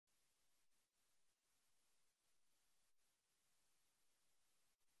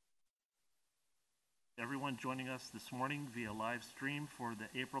everyone joining us this morning via live stream for the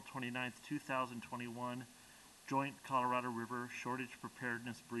April 29th, 2021 Joint Colorado River Shortage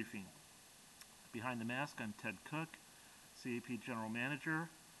Preparedness Briefing. Behind the mask, I'm Ted Cook, CAP General Manager,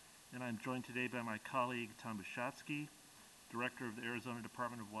 and I'm joined today by my colleague Tom Bishotsky, Director of the Arizona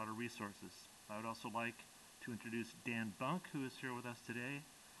Department of Water Resources. I would also like to introduce Dan Bunk, who is here with us today,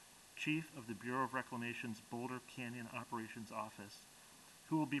 Chief of the Bureau of Reclamation's Boulder Canyon Operations Office,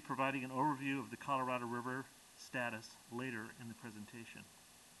 who will be providing an overview of the Colorado River status later in the presentation.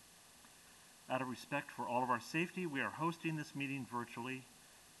 Out of respect for all of our safety, we are hosting this meeting virtually,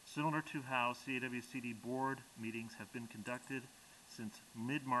 similar to how CAWCD board meetings have been conducted since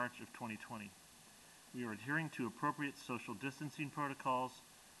mid-March of 2020. We are adhering to appropriate social distancing protocols,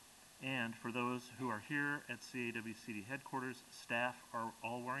 and for those who are here at CAWCD headquarters, staff are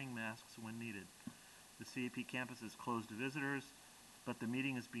all wearing masks when needed. The CAP campus is closed to visitors, but the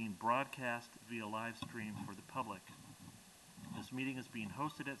meeting is being broadcast via live stream for the public. This meeting is being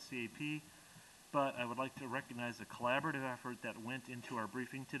hosted at CAP, but I would like to recognize the collaborative effort that went into our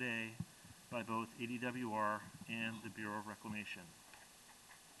briefing today by both ADWR and the Bureau of Reclamation.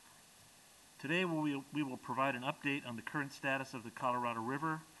 Today we will provide an update on the current status of the Colorado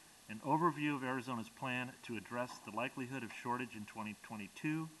River, an overview of Arizona's plan to address the likelihood of shortage in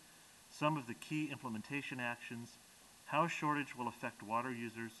 2022, some of the key implementation actions, how shortage will affect water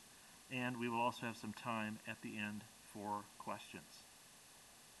users, and we will also have some time at the end for questions.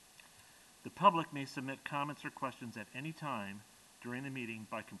 The public may submit comments or questions at any time during the meeting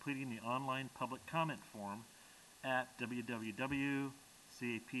by completing the online public comment form at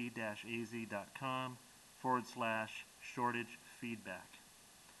www.cap-az.com/shortage feedback.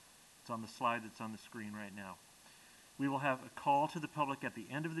 It's on the slide that's on the screen right now. We will have a call to the public at the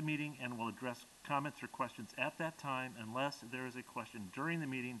end of the meeting and will address comments or questions at that time unless there is a question during the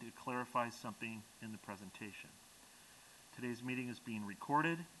meeting to clarify something in the presentation. Today's meeting is being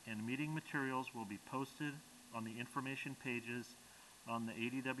recorded and meeting materials will be posted on the information pages on the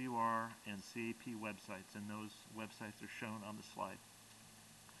ADWR and CAP websites, and those websites are shown on the slide.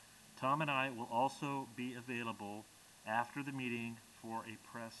 Tom and I will also be available after the meeting for a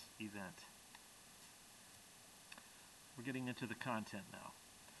press event. We're getting into the content now.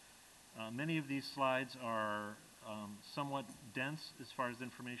 Many of these slides are somewhat dense as far as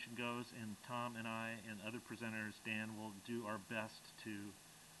information goes, and Tom and I and other presenters, Dan, will do our best to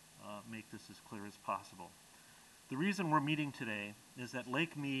make this as clear as possible. The reason we're meeting today is that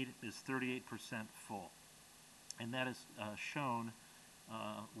Lake Mead is 38% full, and that is shown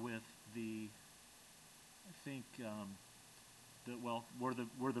with the, I think, where the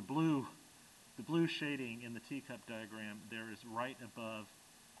blue shading in the teacup diagram there is right above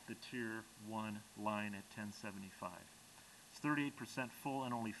the Tier 1 line at 1075. It's 38% full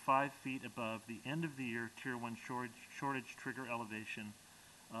and only 5 feet above the end of the year Tier 1 shortage trigger elevation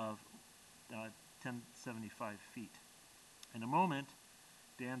of 1075 feet. In a moment,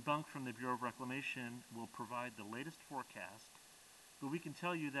 Dan Bunk from the Bureau of Reclamation will provide the latest forecast, but we can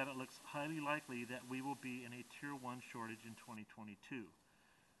tell you that it looks highly likely that we will be in a Tier 1 shortage in 2022.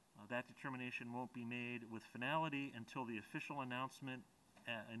 That determination won't be made with finality until the official announcement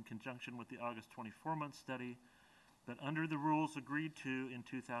in conjunction with the August 24-month study, but under the rules agreed to in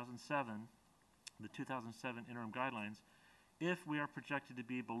 2007, the 2007 interim guidelines, if we are projected to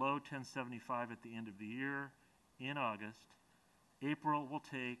be below 1075 at the end of the year in August, April will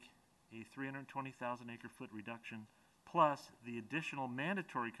take a 320,000 acre-foot reduction plus the additional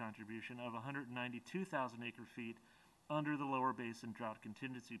mandatory contribution of 192,000 acre-feet under the Lower Basin Drought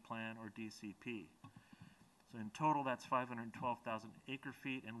Contingency Plan, or DCP. So in total, that's 512,000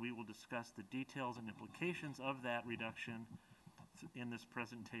 acre-feet, and we will discuss the details and implications of that reduction in this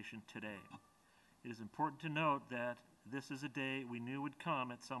presentation today. It is important to note that this is a day we knew would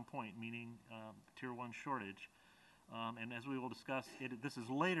come at some point, meaning Tier 1 shortage. And as we will discuss, this is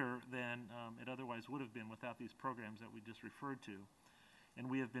later than it otherwise would have been without these programs that we just referred to. And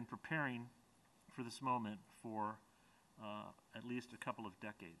we have been preparing for this moment for at least a couple of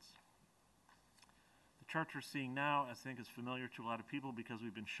decades. The chart you're seeing now, I think, is familiar to a lot of people because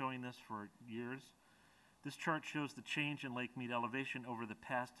we've been showing this for years. This chart shows the change in Lake Mead elevation over the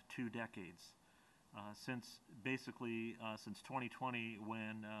past 2 decades, since 2020,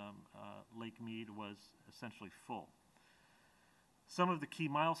 when Lake Mead was essentially full. Some of the key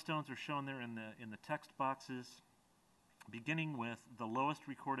milestones are shown there in the text boxes, beginning with the lowest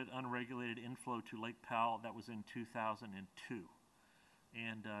recorded unregulated inflow to Lake Powell. That was in 2002.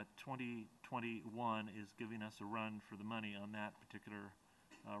 And 2021 is giving us a run for the money on that particular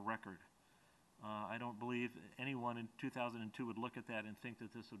record. I don't believe anyone in 2002 would look at that and think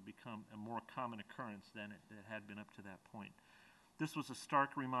that this would become a more common occurrence than it had been up to that point. This was a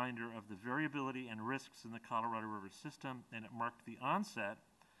stark reminder of the variability and risks in the Colorado River system, and it marked the onset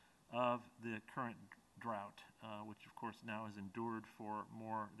of the current drought, which of course now has endured for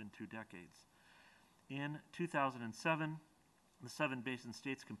more than 2 decades. In 2007, the 7 basin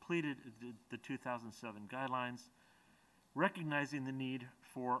states completed the 2007 guidelines, recognizing the need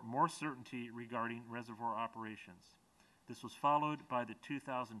for more certainty regarding reservoir operations. This was followed by the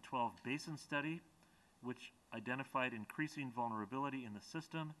 2012 basin study, which identified increasing vulnerability in the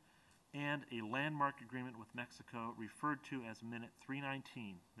system, and a landmark agreement with Mexico referred to as Minute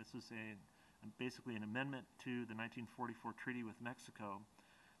 319. This is basically an amendment to the 1944 treaty with Mexico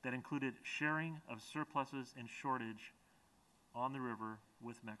that included sharing of surpluses and shortage on the river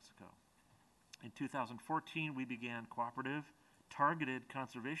with Mexico. In 2014, we began cooperative, targeted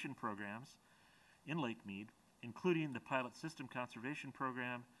conservation programs in Lake Mead, including the Pilot System Conservation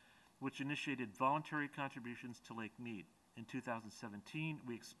Program, which initiated voluntary contributions to Lake Mead. In 2017,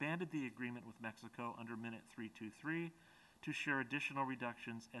 we expanded the agreement with Mexico under Minute 323 to share additional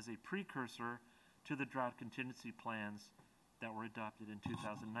reductions as a precursor to the drought contingency plans that were adopted in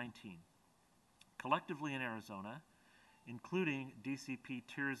 2019. Collectively in Arizona, including DCP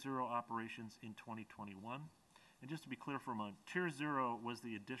Tier 0 operations in 2021. And just to be clear for a moment, Tier 0 was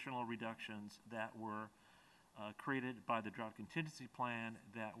the additional reductions that were created by the drought contingency plan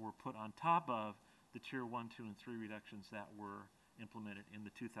that were put on top of the Tier 1, 2, and 3 reductions that were implemented in the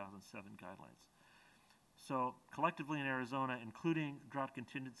 2007 guidelines. So collectively in Arizona, including drought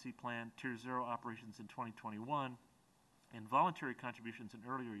contingency plan Tier 0 operations in 2021 and voluntary contributions in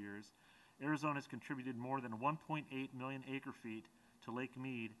earlier years, Arizona has contributed more than 1.8 million acre-feet to Lake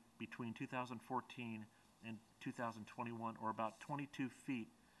Mead between 2014 and 2021, or about 22 feet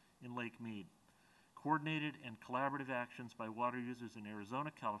in Lake Mead. Coordinated and collaborative actions by water users in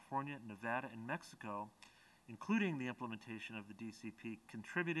Arizona, California, Nevada, and Mexico, including the implementation of the DCP,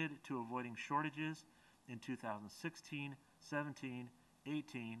 contributed to avoiding shortages in 2016, 17,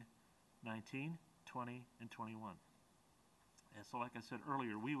 18, 19, 20, and 21. And so like I said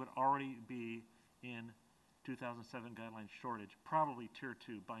earlier, we would already be in 2007 guidelines shortage, probably Tier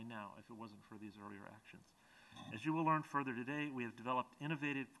 2 by now if it wasn't for these earlier actions. As you will learn further today, we have developed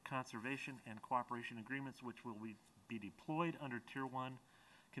innovative conservation and cooperation agreements which will be deployed under Tier 1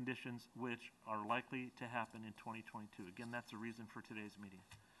 conditions, which are likely to happen in 2022. Again, that's the reason for today's meeting.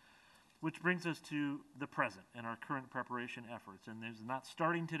 Which brings us to the present and our current preparation efforts. And there's not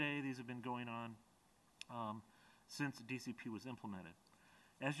starting today, these have been going on since DCP was implemented.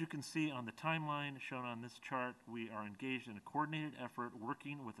 As you can see on the timeline shown on this chart, we are engaged in a coordinated effort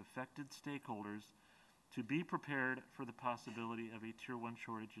working with affected stakeholders to be prepared for the possibility of a Tier 1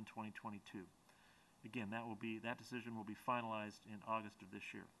 shortage in 2022. Again, that decision will be finalized in August of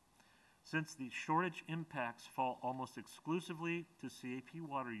this year. Since the shortage impacts fall almost exclusively to CAP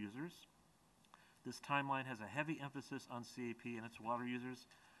water users, this timeline has a heavy emphasis on CAP and its water users,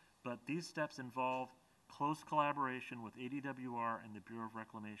 but these steps involve close collaboration with ADWR and the Bureau of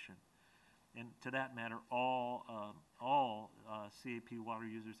Reclamation. And to that matter, all CAP water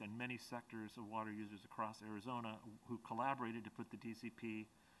users and many sectors of water users across Arizona who collaborated to put the DCP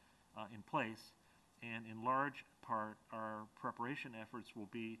in place. And in large part, our preparation efforts will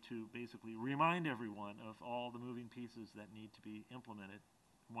be to basically remind everyone of all the moving pieces that need to be implemented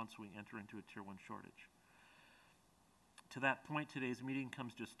once we enter into a Tier 1 shortage. To that point, today's meeting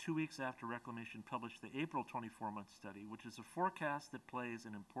comes just 2 weeks after Reclamation published the April 24-month study, which is a forecast that plays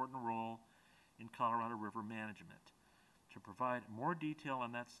an important role in Colorado River management. To provide more detail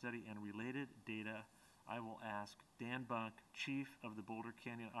on that study and related data, I will ask Dan Bunk, Chief of the Boulder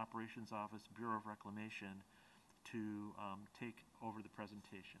Canyon Operations Office, Bureau of Reclamation, to take over the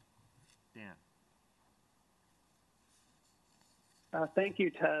presentation. Dan. Thank you,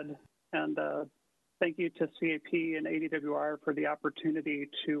 Ted, and thank you to CAP and ADWR for the opportunity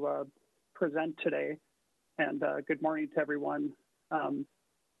to present today, and good morning to everyone.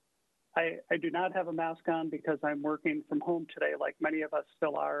 I do not have a mask on because I'm working from home today, like many of us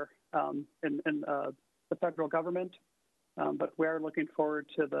still are in the federal government, but we are looking forward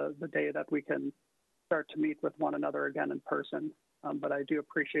to the day that we can start to meet with one another again in person. But I do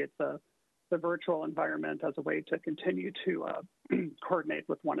appreciate the virtual environment as a way to continue to coordinate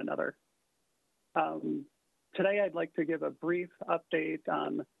with one another. Today, I'd like to give a brief update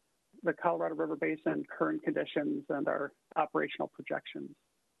on the Colorado River Basin current conditions and our operational projections.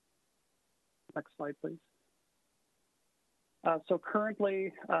 Next slide, please. So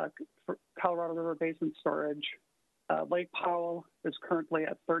currently, for Colorado River Basin storage, Lake Powell is currently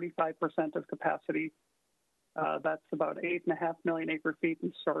at 35% of capacity. That's about 8.5 million acre feet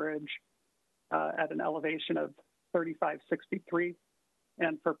in storage at an elevation of 3,563.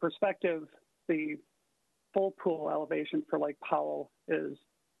 And for perspective, the full pool elevation for Lake Powell is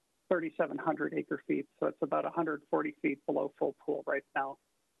 3,700 acre feet. So it's about 140 feet below full pool right now.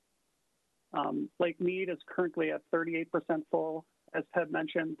 Lake Mead is currently at 38% full, as Ted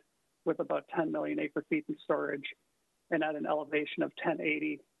mentioned, with about 10 million acre feet in storage and at an elevation of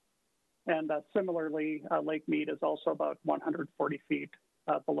 1080. And similarly, Lake Mead is also about 140 feet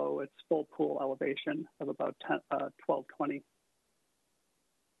below its full pool elevation of about 1220.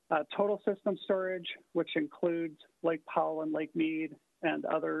 Total system storage, which includes Lake Powell and Lake Mead and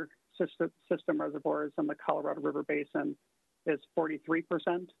other system reservoirs in the Colorado River Basin, is 43%.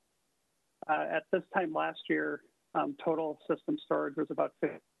 At this time last year, total system storage was about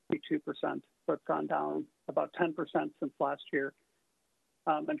 52%, so it's gone down about 10% since last year.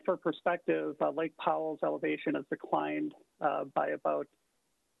 And for perspective, Lake Powell's elevation has declined by about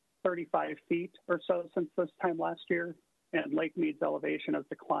 35 feet or so since this time last year, and Lake Mead's elevation has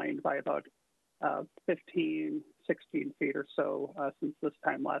declined by about 15, 16 feet or so since this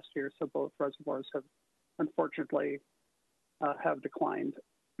time last year. So both reservoirs have, unfortunately, have declined.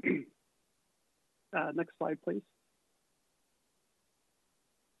 Next slide, please.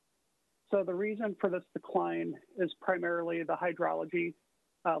 So the reason for this decline is primarily the hydrology.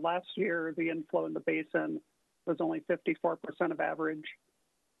 Last year, the inflow in the basin was only 54% of average.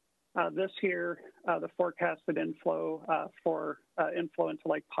 This year, the forecasted inflow for inflow into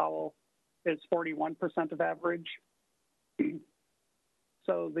Lake Powell is 41% of average.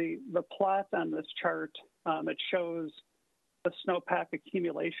 So the plot on this chart, it shows the snowpack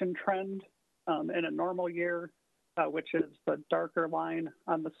accumulation trend in a normal year, which is the darker line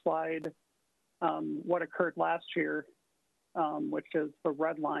on the slide. What occurred last year, which is the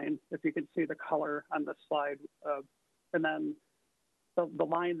red line, if you can see the color on the slide. And then the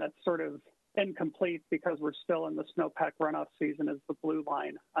line that's sort of incomplete because we're still in the snowpack runoff season is the blue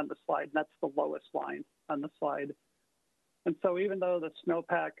line on the slide. And that's the lowest line on the slide. And so even though the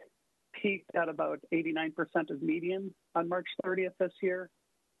snowpack peaked at about 89% of median on March 30th this year,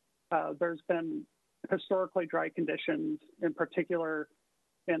 there's been historically dry conditions, in particular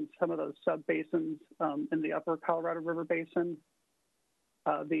in some of those sub-basins in the upper Colorado River Basin.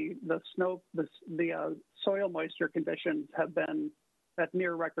 The soil moisture conditions have been at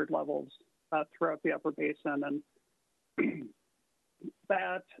near record levels throughout the upper basin, and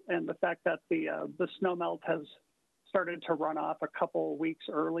that and the fact that the snowmelt has started to run off a couple weeks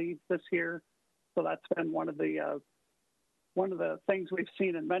early this year. So that's been one of the things we've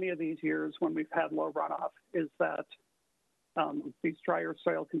seen in many of these years when we've had low runoff is that these drier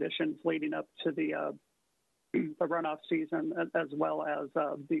soil conditions leading up to the runoff season, as well as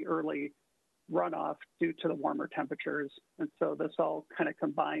the early runoff due to the warmer temperatures. And so this all kind of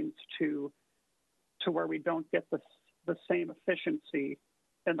combines to where we don't get the same efficiency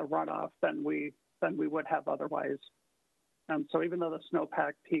in the runoff than we would have otherwise. So even though the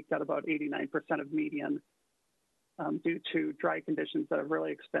snowpack peaked at about 89% of median, due to dry conditions that have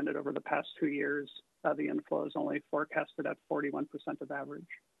really extended over the past 2 years, the inflow is only forecasted at 41% of average.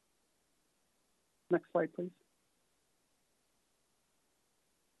 Next slide, please.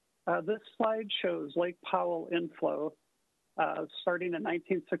 This slide shows Lake Powell inflow starting in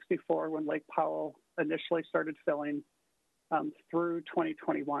 1964 when Lake Powell initially started filling through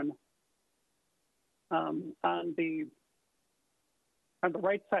 2021. On the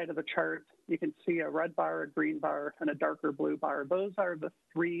right side of the chart, you can see a red bar, a green bar, and a darker blue bar. Those are the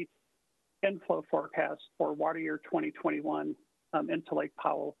three inflow forecasts for water year 2021 into Lake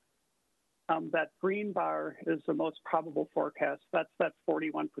Powell. That green bar is the most probable forecast. That's that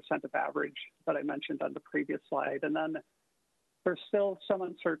 41% of average that I mentioned on the previous slide. And then there's still some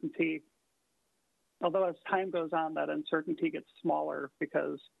uncertainty, although as time goes on, that uncertainty gets smaller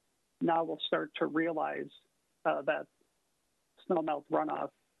because now we'll start to realize that snowmelt runoff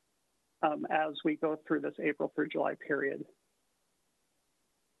as we go through this April through July period.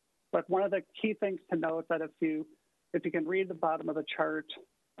 But one of the key things to note that if you can read the bottom of the chart,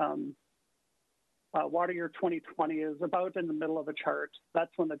 water year 2020 is about in the middle of the chart.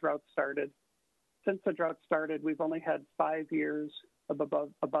 That's when the drought started. Since the drought started, we've only had 5 years of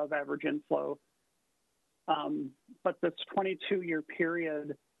above average inflow. But this 22-year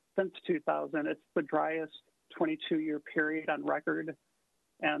period since 2000, it's the driest 22-year period on record,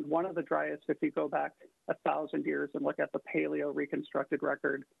 and one of the driest if you go back 1,000 years and look at the paleo reconstructed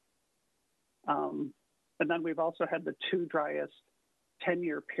record. And then we've also had the 2 driest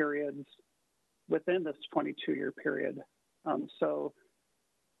 10-year periods within this 22-year period. So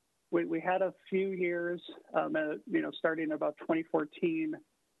we had a few years, starting about 2014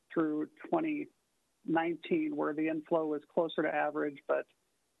 through 2019, where the inflow was closer to average, but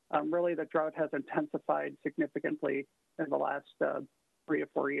really the drought has intensified significantly in the last 3 or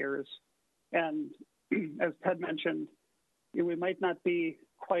 4 years. And as Ted mentioned, we might not be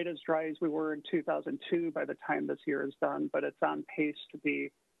quite as dry as we were in 2002 by the time this year is done, but it's on pace to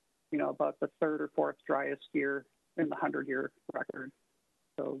be, about the 3rd or 4th driest year in the 100-year record.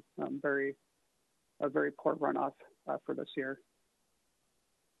 So a very poor runoff for this year.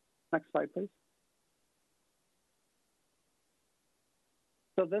 Next slide, please.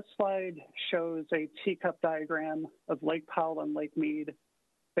 So this slide shows a teacup diagram of Lake Powell and Lake Mead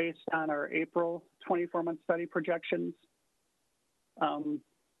based on our April 24-month study projections. The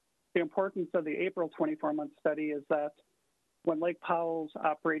importance of the April 24-month study is that when Lake Powell's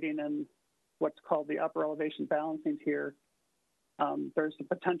operating in what's called the upper elevation balancing tier, there's the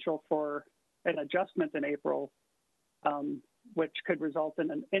potential for an adjustment in April, which could result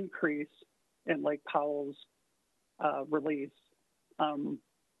in an increase in Lake Powell's release.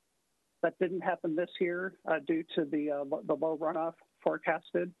 That didn't happen this year due to the low runoff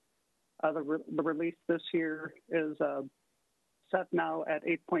forecasted. The release this year is set now at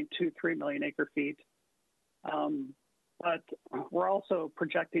 8.23 million acre feet. But we're also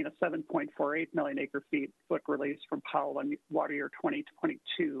projecting a 7.48 million acre foot release from Powell in water year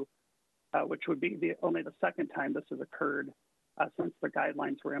 2022, which would be only the second time this has occurred since the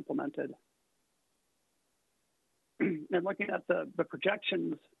guidelines were implemented. And looking at the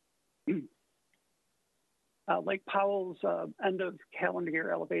projections, Lake Powell's end of calendar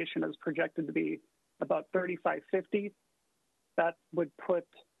year elevation is projected to be about 3,550. That would put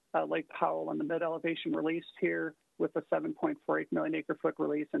Lake Powell in the mid-elevation release tier with a 7.48 million acre foot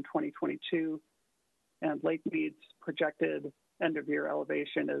release in 2022. And Lake Mead's projected end of year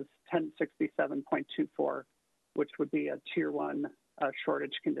elevation is 1067.24, which would be a tier 1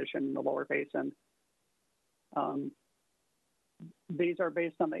 shortage condition in the lower basin. These are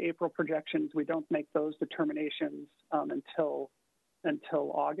based on the April projections. We don't make those determinations until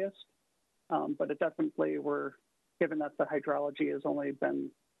August, but it definitely given that the hydrology has only been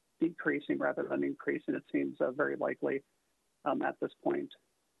decreasing rather than increasing, it seems very likely at this point.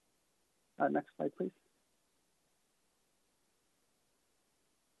 Next slide, please.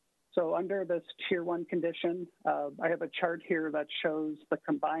 So under this tier 1 condition, I have a chart here that shows the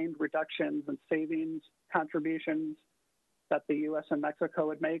combined reductions and savings contributions that the U.S. and Mexico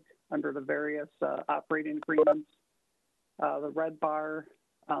would make under the various operating agreements. The red bar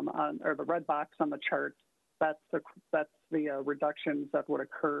the red box on the chart, that's the reductions that would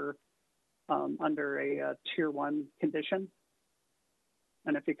occur under a tier 1 condition.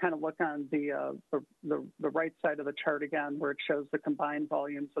 And if you kind of look on the right side of the chart again, where it shows the combined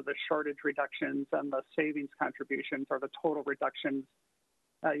volumes of the shortage reductions and the savings contributions, or the total reductions,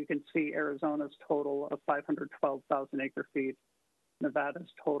 you can see Arizona's total of 512,000 acre feet, Nevada's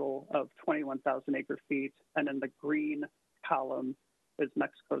total of 21,000 acre feet, and in the green column is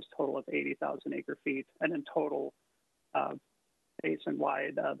Mexico's total of 80,000 acre feet. And in total,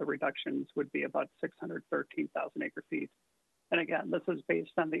 basin-wide, the reductions would be about 613,000 acre feet. And again, this is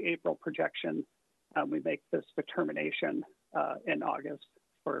based on the April projection. We make this determination in August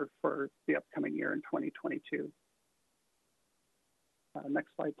for the upcoming year in 2022. Next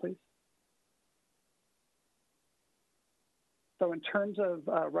slide, please. So in terms of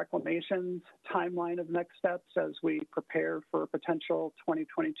reclamation's timeline of next steps as we prepare for a potential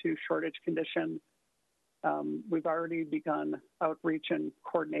 2022 shortage condition, we've already begun outreach and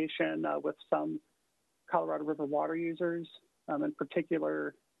coordination with some Colorado River water users, in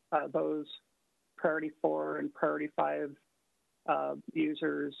particular those Priority 4 and Priority 5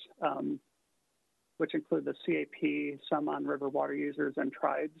 users, which include the CAP, some on-river water users, and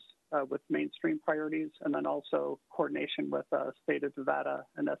tribes with mainstream priorities, and then also coordination with state of Nevada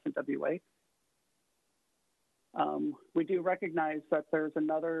and SNWA. We do recognize that there's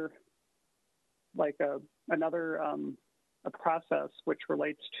another process which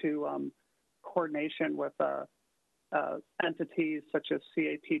relates to coordination with entities such as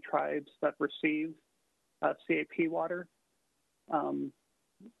CAP tribes that receive CAP water.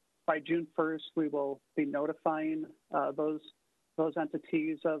 By June 1st, we will be notifying those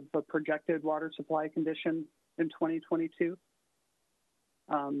entities of the projected water supply condition in 2022.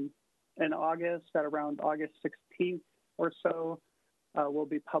 In August, at around August 16th or so, we'll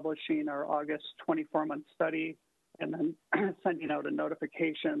be publishing our August 24-month study and then sending out a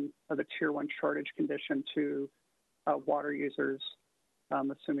notification of the Tier 1 shortage condition to water users,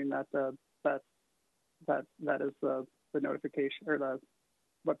 assuming that that is the notification or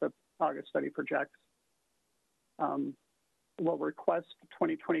what the August study projects. We'll request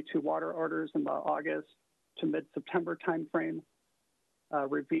 2022 water orders in the August to mid-September timeframe,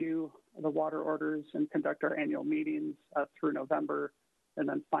 review the water orders and conduct our annual meetings through November, and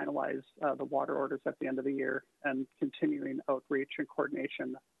then finalize the water orders at the end of the year, and continuing outreach and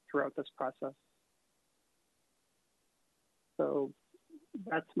coordination throughout this process. So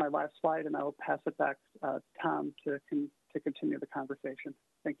that's my last slide, and I'll pass it back Tom to continue the conversation.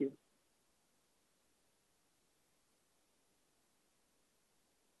 Thank you.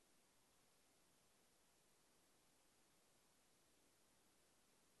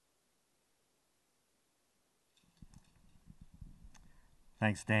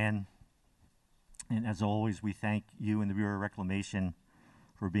 Thanks, Dan. And as always, we thank you and the Bureau of Reclamation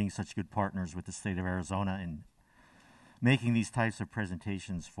for being such good partners with the state of Arizona and making these types of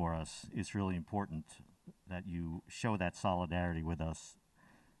presentations for us. It's really important that you show that solidarity with us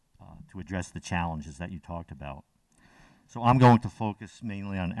to address the challenges that you talked about. So I'm going to focus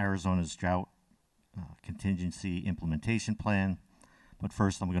mainly on Arizona's drought contingency implementation plan. But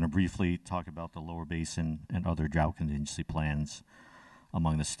first, I'm going to briefly talk about the Lower Basin and other drought contingency plans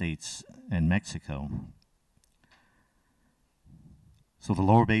among the states and Mexico. So the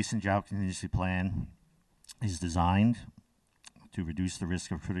Lower Basin Drought Contingency Plan is designed to reduce the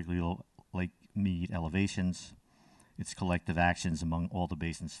risk of critically low lake mead elevations. Its collective actions among all the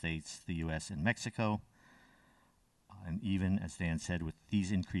basin states, the U.S. and Mexico. And even, as Dan said, with these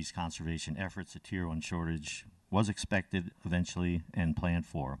increased conservation efforts, a Tier 1 shortage was expected eventually and planned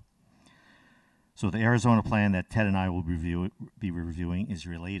for. So the Arizona plan that Ted and I will be reviewing is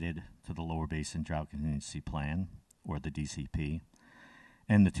related to the Lower Basin Drought Contingency Plan, or the DCP,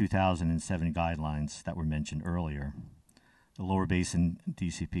 and the 2007 guidelines that were mentioned earlier. The Lower Basin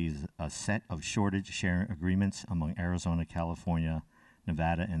DCP is a set of shortage sharing agreements among Arizona, California,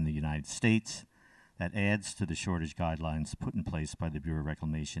 Nevada, and the United States that adds to the shortage guidelines put in place by the Bureau of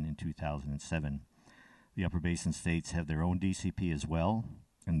Reclamation in 2007. The Upper Basin states have their own DCP as well,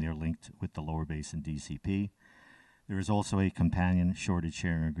 and they're linked with the Lower Basin DCP. There is also a companion shortage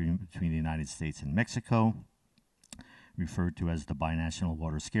sharing agreement between the United States and Mexico, referred to as the Binational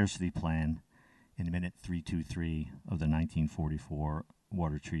Water Scarcity Plan, in Minute 323 of the 1944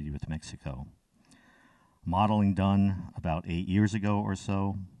 Water Treaty with Mexico. Modeling done about 8 years ago or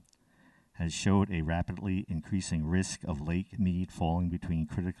so has showed a rapidly increasing risk of Lake Mead falling between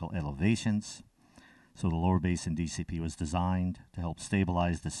critical elevations. So the Lower Basin DCP was designed to help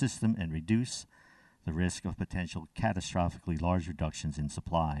stabilize the system and reduce the risk of potential catastrophically large reductions in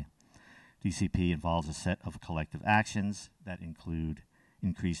supply. DCP involves a set of collective actions that include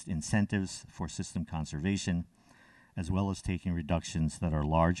increased incentives for system conservation, as well as taking reductions that are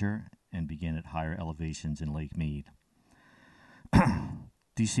larger and begin at higher elevations in Lake Mead.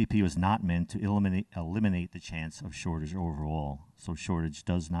 DCP was not meant to eliminate the chance of shortage overall, so shortage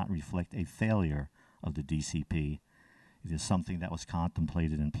does not reflect a failure of the DCP. It is something that was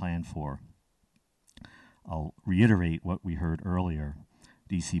contemplated and planned for. I'll reiterate what we heard earlier.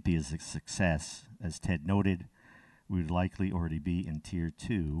 DCP is a success. As Ted noted, we would likely already be in Tier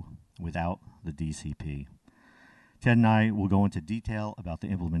 2 without the DCP. Ted and I will go into detail about the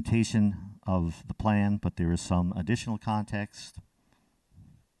implementation of the plan, but there is some additional context.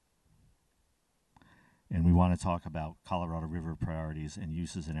 And we want to talk about Colorado River priorities and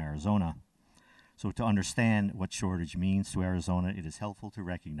uses in Arizona. So to understand what shortage means to Arizona, it is helpful to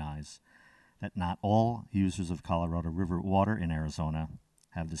recognize that not all users of Colorado River water in Arizona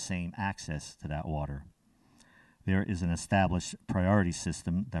have the same access to that water. There is an established priority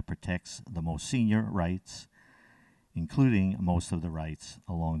system that protects the most senior rights, including most of the rights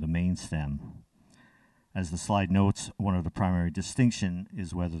along the main stem. As the slide notes, one of the primary distinctions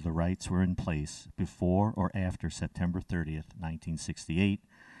is whether the rights were in place before or after September 30th, 1968,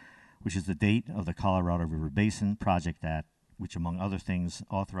 which is the date of the Colorado River Basin Project Act, which, among other things,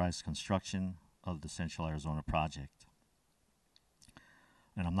 authorized construction of the Central Arizona Project.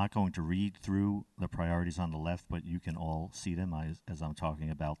 And I'm not going to read through the priorities on the left, but you can all see them as I'm talking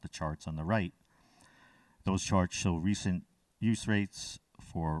about the charts on the right. Those charts show recent use rates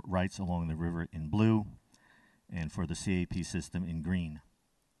for rights along the river in blue and for the CAP system in green.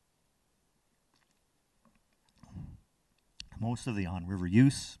 Most of the on-river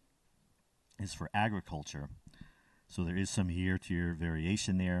use is for agriculture, so there is some year-to-year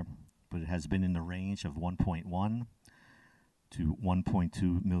variation there, but it has been in the range of 1.1 to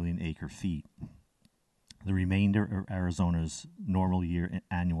 1.2 million acre feet. The remainder of Arizona's normal year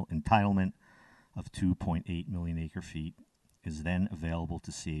annual entitlement of 2.8 million acre feet is then available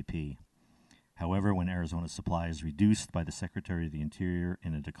to CAP. However, when Arizona's supply is reduced by the Secretary of the Interior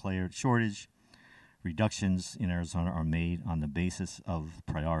in a declared shortage, reductions in Arizona are made on the basis of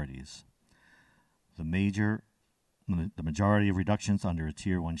priorities. The majority of reductions under a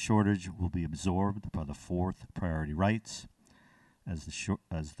Tier 1 shortage will be absorbed by the fourth priority rights. As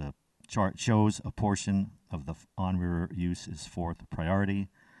the chart shows, a portion of the on-river use is fourth priority,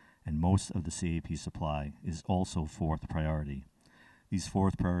 and most of the CAP supply is also fourth priority. These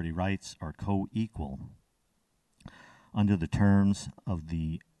fourth priority rights are co-equal. Under the terms of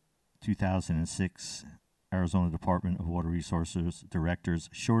the 2006 Arizona Department of Water Resources Director's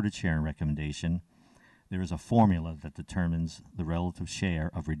shortage sharing recommendation, there is a formula that determines the relative share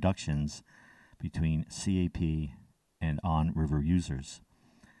of reductions between CAP and on-river users.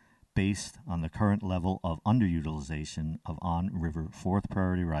 Based on the current level of underutilization of on-river fourth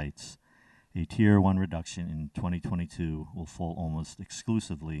priority rights, a Tier 1 reduction in 2022 will fall almost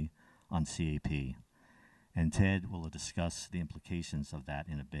exclusively on CAP, and Ted will discuss the implications of that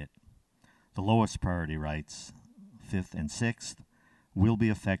in a bit. The lowest priority rights, 5th and 6th, will be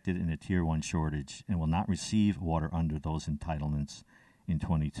affected in a Tier 1 shortage and will not receive water under those entitlements in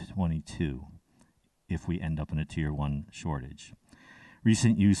 2022 if we end up in a Tier 1 shortage.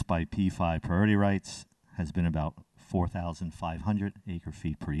 Recent use by P5 priority rights has been about 4,500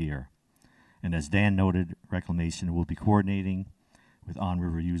 acre-feet per year. And as Dan noted, Reclamation will be coordinating with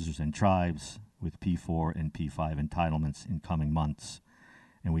on-river users and tribes with P4 and P5 entitlements in coming months.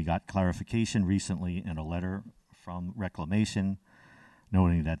 And we got clarification recently in a letter from Reclamation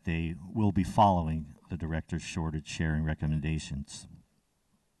noting that they will be following the Director's shortage sharing recommendations.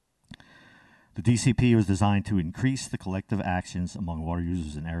 The DCP was designed to increase the collective actions among water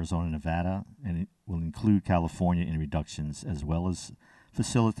users in Arizona and Nevada, and it will include California in reductions, as well as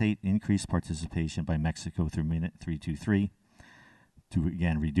facilitate increased participation by Mexico through Minute 323 to,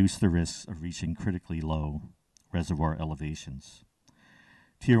 again, reduce the risks of reaching critically low reservoir elevations.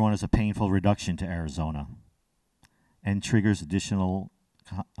 Tier 1 is a painful reduction to Arizona and triggers additional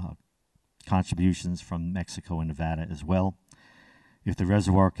contributions from Mexico and Nevada as well. If the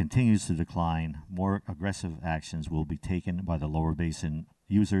reservoir continues to decline, more aggressive actions will be taken by the lower basin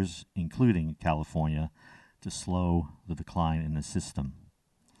users, including California, to slow the decline in the system.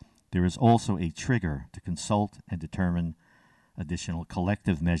 There is also a trigger to consult and determine additional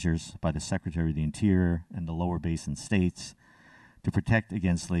collective measures by the Secretary of the Interior and the lower basin states to protect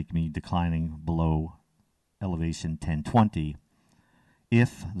against Lake Mead declining below elevation 1020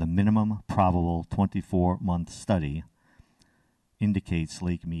 if the minimum probable 24-month study indicates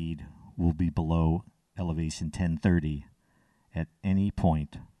Lake Mead will be below elevation 1030 at any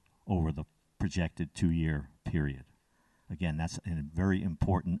point over the projected 2-year period. Again, that's a very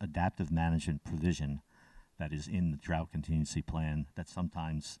important adaptive management provision that is in the drought contingency plan that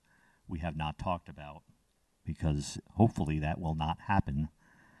sometimes we have not talked about, because hopefully that will not happen,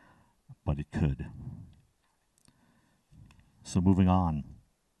 but it could. So moving on.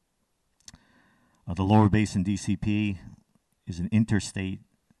 The Lower Basin DCP is an interstate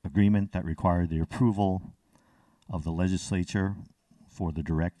agreement that required the approval of the legislature for the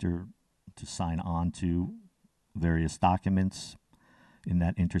director to sign on to various documents in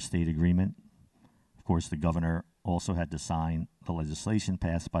that interstate agreement. Of course, the governor also had to sign the legislation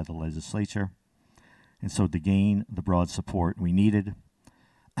passed by the legislature. And so to gain the broad support we needed,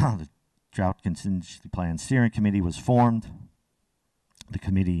 the Drought Contingency Plan Steering Committee was formed. The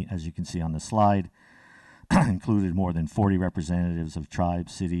committee, as you can see on the slide, included more than 40 representatives of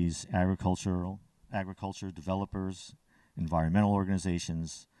tribes, cities, agriculture, developers, environmental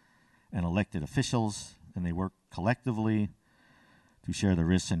organizations, and elected officials, and they worked collectively to share the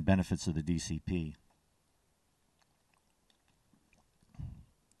risks and benefits of the DCP.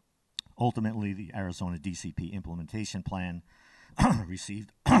 Ultimately, the Arizona DCP implementation plan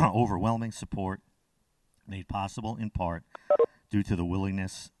received overwhelming support, made possible in part due to the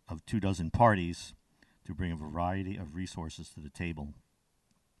willingness of 24 parties to bring a variety of resources to the table.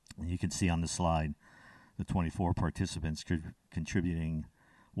 And you can see on the slide the 24 participants contributing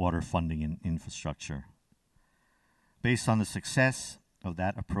water funding and infrastructure. Based on the success of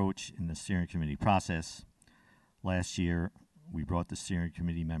that approach in the steering committee process, last year we brought the steering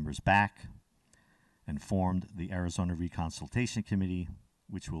committee members back and formed the Arizona Reconsultation Committee,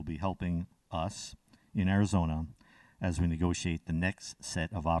 which will be helping us in Arizona as we negotiate the next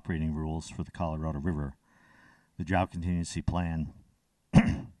set of operating rules for the Colorado River. The Drought Contingency Plan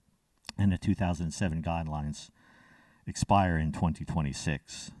and the 2007 guidelines expire in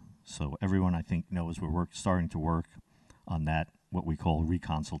 2026. So everyone, I think, knows we're starting to work on that, what we call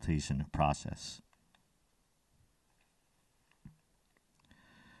reconsultation process.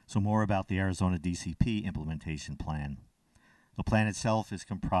 So more about the Arizona DCP implementation plan. The plan itself is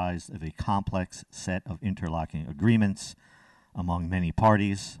comprised of a complex set of interlocking agreements among many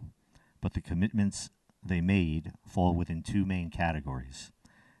parties, but the commitments they made fall within two main categories: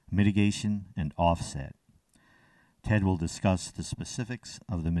 mitigation and offset. Ted will discuss the specifics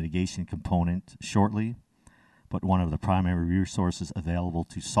of the mitigation component shortly, but one of the primary resources available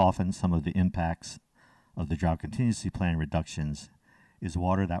to soften some of the impacts of the drought contingency plan reductions is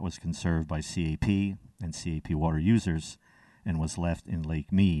water that was conserved by CAP and CAP water users and was left in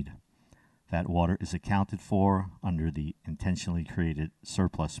Lake Mead. That water is accounted for under the intentionally created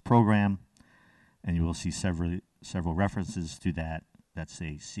surplus program, and you will see several references to that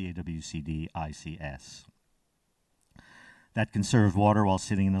say CAWCD ICS. That conserved water while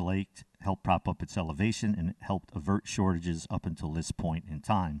sitting in the lake helped prop up its elevation and helped avert shortages up until this point in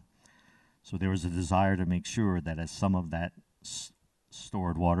time. So there was a desire to make sure that as some of that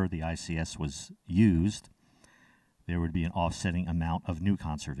stored water, the ICS, was used, there would be an offsetting amount of new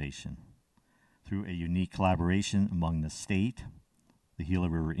conservation. Through a unique collaboration among the state, the Gila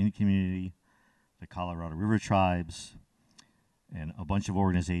River Indian Community, the Colorado River Tribes, and a bunch of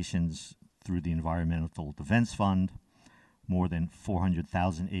organizations through the Environmental Defense Fund, more than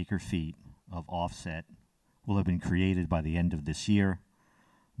 400,000 acre-feet of offset will have been created by the end of this year,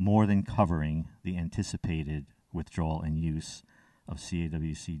 more than covering the anticipated withdrawal and use of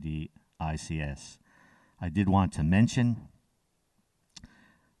CAWCD ICS. I did want to mention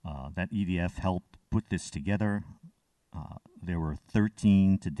that EDF helped put this together. There were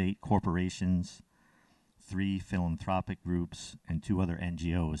 13 to date corporations, 3 philanthropic groups, and 2 other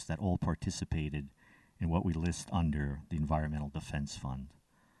NGOs that all participated in what we list under the Environmental Defense Fund.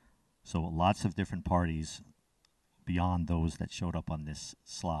 So lots of different parties beyond those that showed up on this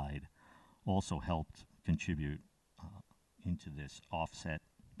slide also helped contribute into this offset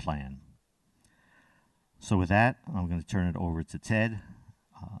plan. So with that, I'm going to turn it over to Ted,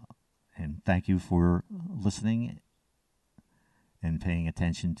 and thank you for listening and paying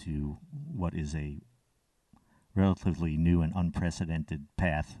attention to what is a relatively new and unprecedented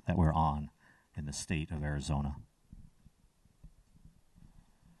path that we're on in the state of Arizona.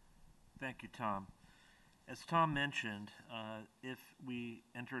 Thank you, Tom. As Tom mentioned, if we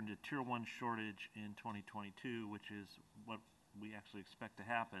enter into Tier 1 shortage in 2022, which is what we actually expect to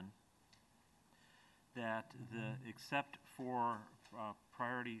happen, that except for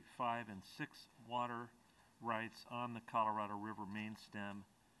priority 5 and 6 water rights on the Colorado River main stem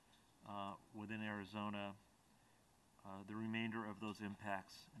within Arizona, the remainder of those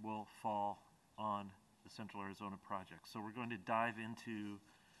impacts will fall on the Central Arizona project. So we're going to dive into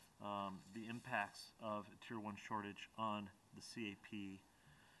the impacts of a Tier 1 shortage on the CAP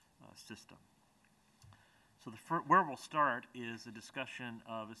system. So where we'll start is a discussion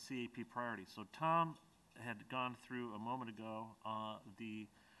of a CAP priority. So Tom had gone through a moment ago the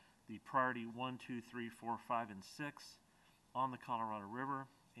priority 1, 2, 3, 4, 5, and 6 on the Colorado River,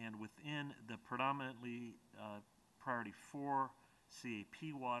 and within the predominantly priority 4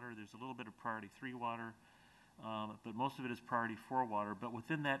 CAP water, there's a little bit of priority 3 water, but most of it is priority 4 water. But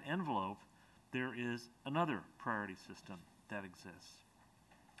within that envelope, there is another priority system that exists.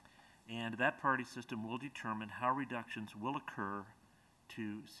 And that priority system will determine how reductions will occur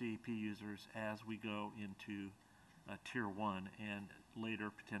to CAP users as we go into Tier 1 and later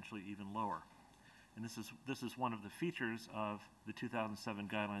potentially even lower. And this is one of the features of the 2007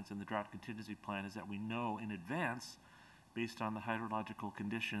 guidelines and the drought contingency plan, is that we know in advance, based on the hydrological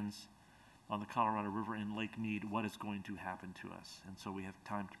conditions on the Colorado River and Lake Mead, what is going to happen to us. And so we have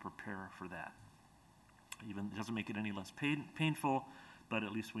time to prepare for that. Even it doesn't make it any less painful, but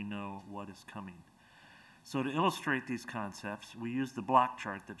at least we know what is coming. So to illustrate these concepts, we use the block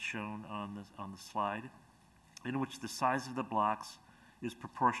chart that's shown on the slide, in which the size of the blocks is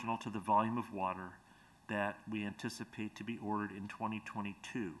proportional to the volume of water that we anticipate to be ordered in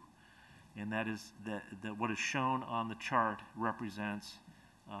 2022. And that is that what is shown on the chart represents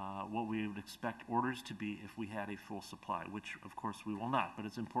what we would expect orders to be if we had a full supply, which of course we will not. But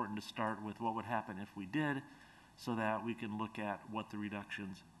it's important to start with what would happen if we did, so that we can look at what the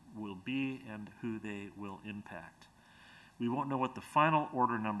reductions will be and who they will impact. We won't know what the final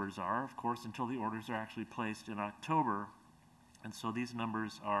order numbers are, of course, until the orders are actually placed in October. And so these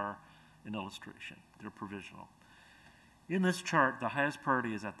numbers are an illustration. They're provisional. In this chart, the highest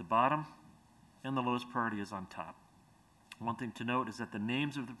priority is at the bottom and the lowest priority is on top. One thing to note is that the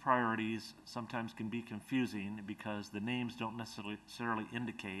names of the priorities sometimes can be confusing because the names don't necessarily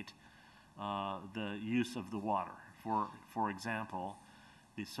indicate the use of the water. For example,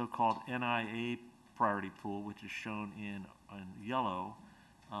 the so-called NIA priority pool, which is shown in yellow,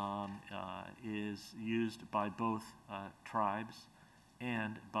 is used by both tribes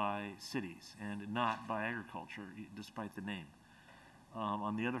and by cities, and not by agriculture, despite the name.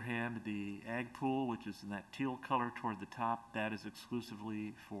 On the other hand, the ag pool, which is in that teal color toward the top, that is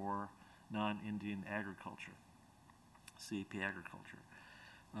exclusively for non-Indian agriculture, CAP agriculture.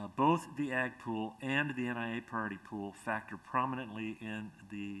 Both the ag pool and the NIA priority pool factor prominently in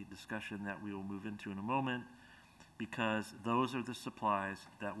the discussion that we will move into in a moment, because those are the supplies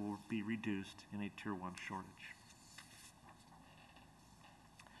that will be reduced in a Tier 1 shortage.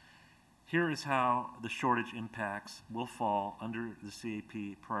 Here is how the shortage impacts will fall under the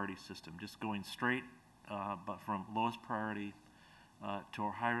CAP priority system, just going straight, but from lowest priority to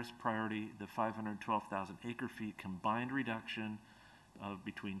our highest priority, the 512,000 acre feet combined reduction of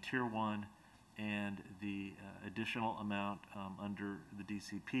between Tier 1 and the additional amount under the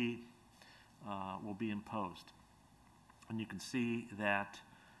DCP will be imposed. And you can see that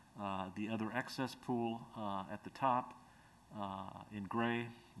the other excess pool at the top in gray,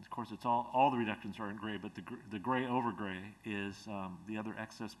 of course it's all the reductions are in gray, but the gray over gray is the other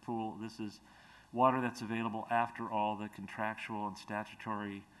excess pool. This is water that's available after all the contractual and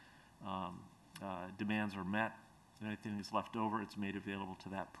statutory demands are met. And anything that's left over, it's made available to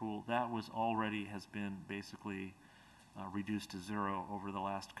that pool. That has been basically reduced to zero over the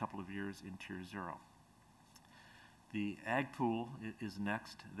last couple of years in Tier 0. The ag pool is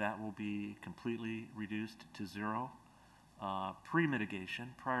next. That will be completely reduced to zero.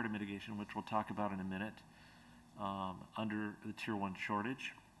 Pre-mitigation, prior to mitigation, which we'll talk about in a minute, under the Tier 1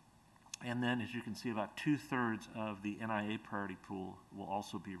 shortage. And then, as you can see, about 2/3 of the NIA priority pool will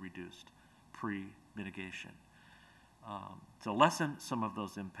also be reduced pre-mitigation. To lessen some of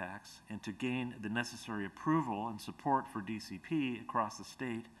those impacts and to gain the necessary approval and support for DCP across the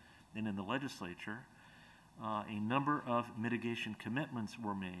state and in the legislature, a number of mitigation commitments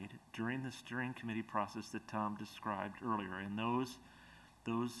were made during the steering committee process that Tom described earlier. And those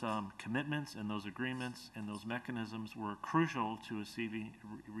commitments and those agreements and those mechanisms were crucial to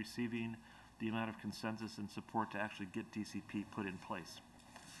receiving the amount of consensus and support to actually get DCP put in place.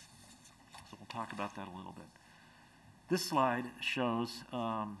 So we'll talk about that a little bit. This slide shows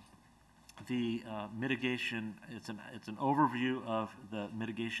the mitigation. It's an overview of the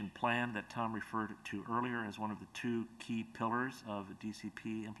mitigation plan that Tom referred to earlier as one of the two key pillars of the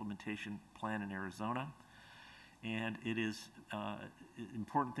DCP implementation plan in Arizona. And it is an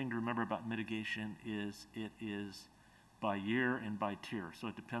important thing to remember about mitigation is it is by year and by tier. So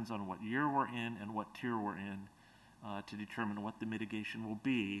it depends on what year we're in and what tier we're in to determine what the mitigation will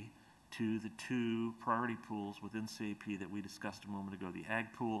be to the two priority pools within CAP that we discussed a moment ago, the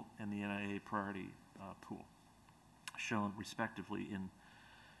ag pool and the NIA priority pool, shown respectively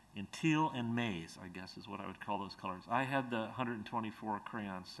in teal and maize, I guess is what I would call those colors. I had the 124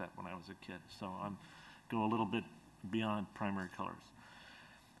 crayon set when I was a kid, so I'm go a little bit beyond primary colors.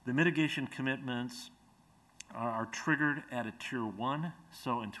 The mitigation commitments are triggered at a Tier 1,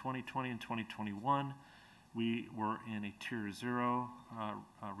 so in 2020 and 2021, we were in a Tier 0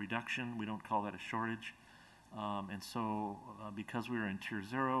 reduction. We don't call that a shortage. And so because we were in Tier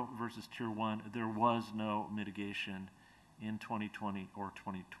 0 versus Tier 1, there was no mitigation in 2020 or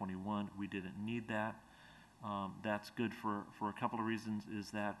 2021. We didn't need that. That's good for a couple of reasons,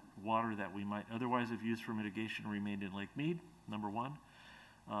 is that water that we might otherwise have used for mitigation remained in Lake Mead, number one.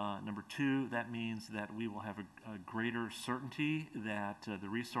 Number two, that means that we will have a greater certainty that the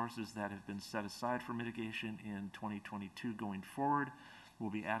resources that have been set aside for mitigation in 2022 going forward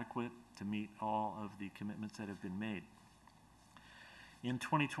will be adequate to meet all of the commitments that have been made. In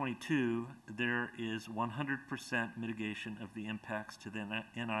 2022, there is 100% mitigation of the impacts to the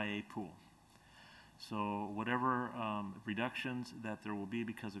NIA pool. So whatever reductions that there will be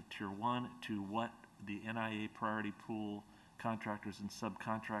because of Tier 1 to what the NIA priority pool contractors and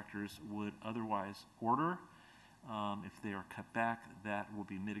subcontractors would otherwise order, if they are cut back, that will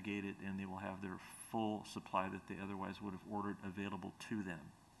be mitigated and they will have their full supply that they otherwise would have ordered available to them.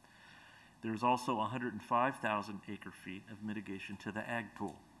 There's also 105,000 acre feet of mitigation to the ag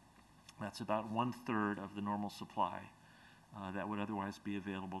pool. That's about 1/3 of the normal supply that would otherwise be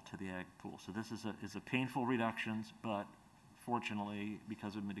available to the ag pool. So this is a painful reductions, but fortunately,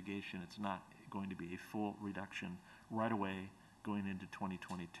 because of mitigation, it's not going to be a full reduction right away going into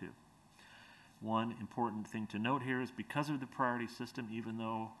 2022. One important thing to note here is because of the priority system, even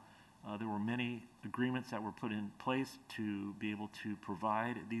though there were many agreements that were put in place to be able to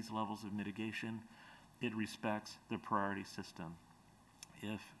provide these levels of mitigation, it respects the priority system.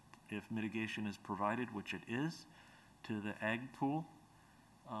 If mitigation is provided, which it is, to the ag pool,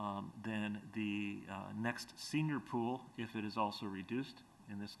 then the next senior pool, if it is also reduced,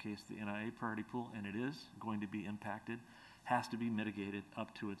 in this case the NIA priority pool, and it is going to be impacted, has to be mitigated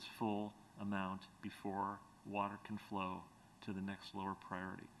up to its full amount before water can flow to the next lower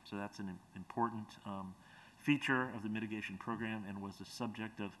priority. So that's an important feature of the mitigation program and was the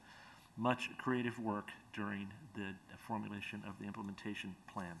subject of much creative work during the formulation of the implementation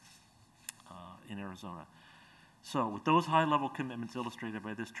plan in Arizona. So with those high-level commitments illustrated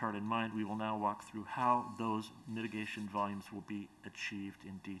by this chart in mind, we will now walk through how those mitigation volumes will be achieved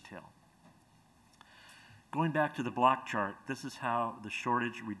in detail. Going back to the block chart, this is how the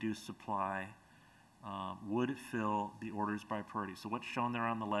shortage reduced supply would fill the orders by priority. So what's shown there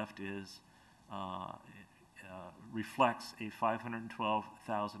on the left is reflects a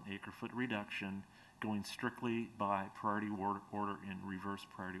 512,000 acre-foot reduction going strictly by priority order in reverse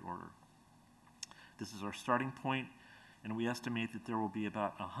priority order. This is our starting point, and we estimate that there will be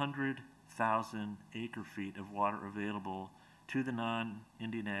about 100,000 acre-feet of water available to the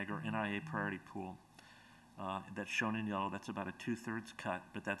non-Indian Ag or NIA priority pool. That's shown in yellow. That's about a 2/3 cut,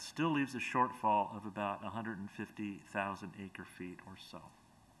 but that still leaves a shortfall of about 150,000 acre-feet or so.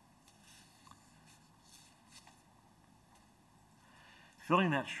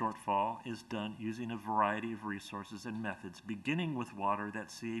 Filling that shortfall is done using a variety of resources and methods, beginning with water that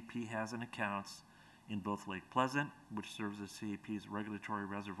CAP has in accounts in both Lake Pleasant, which serves as CAP's regulatory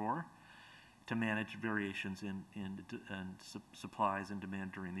reservoir, to manage variations in supplies and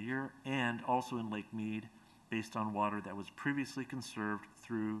demand during the year, and also in Lake Mead, based on water that was previously conserved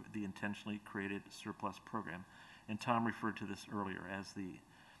through the intentionally created surplus program. And Tom referred to this earlier as the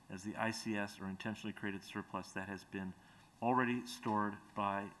ICS, or intentionally created surplus, that has been already stored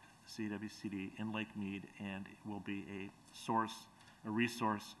by CWCD in Lake Mead and will be a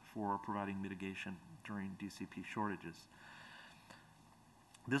resource for providing mitigation during DCP shortages.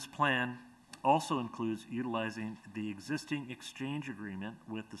 This plan also includes utilizing the existing exchange agreement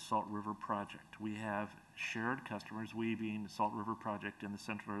with the Salt River Project. We have shared customers, we being the Salt River Project and the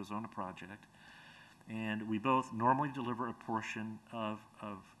Central Arizona Project, and we both normally deliver a portion of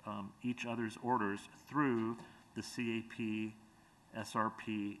each other's orders through the CAP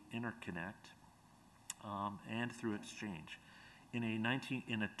SRP interconnect and through exchange. In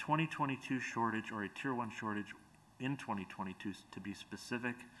a 2022 shortage, or a Tier 1 shortage in 2022 to be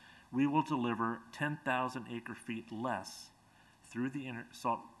specific, we will deliver 10,000 acre-feet less through the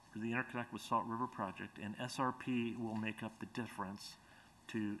interconnect with Salt River Project, and SRP will make up the difference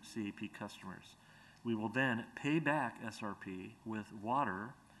to CAP customers. We will then pay back SRP with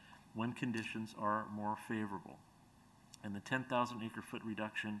water when conditions are more favorable. And the 10,000 acre-foot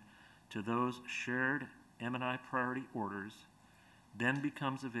reduction to those shared M&I priority orders then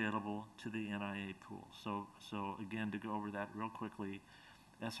becomes available to the NIA pool. So again, to go over that real quickly,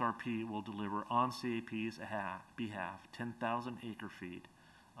 SRP will deliver on CAP's behalf 10,000 acre-feet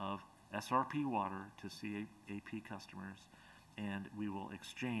of SRP water to CAP customers, and we will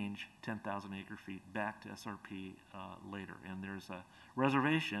exchange 10,000 acre-feet back to SRP later. And there's a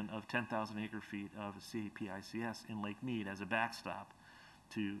reservation of 10,000 acre-feet of CAP ICS in Lake Mead as a backstop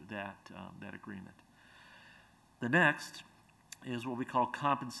to that agreement. The next is what we call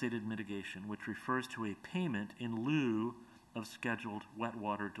compensated mitigation, which refers to a payment in lieu of scheduled wet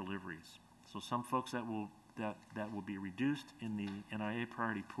water deliveries. So some folks that will be reduced in the NIA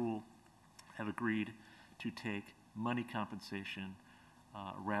priority pool have agreed to take money compensation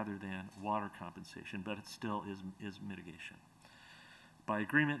rather than water compensation, but it still is mitigation. By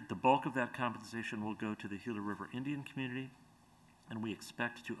agreement, the bulk of that compensation will go to the Gila River Indian community, and we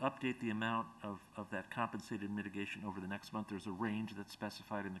expect to update the amount of that compensated mitigation over the next month. There's a range that's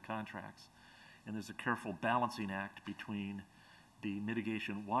specified in the contracts, and there's a careful balancing act between the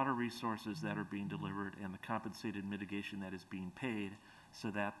mitigation water resources that are being delivered and the compensated mitigation that is being paid,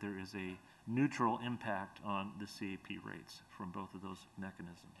 so that there is a neutral impact on the CAP rates from both of those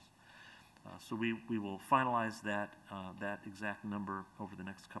mechanisms. So we will finalize that exact number over the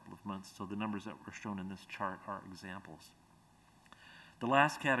next couple of months. So the numbers that were shown in this chart are examples. The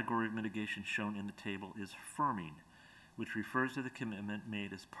last category of mitigation shown in the table is firming, which refers to the commitment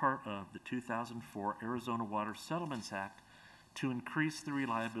made as part of the 2004 Arizona Water Settlements Act to increase the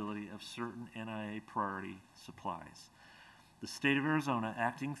reliability of certain NIA priority supplies. The state of Arizona,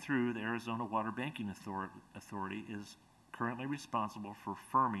 acting through the Arizona Water Banking Authority, is currently responsible for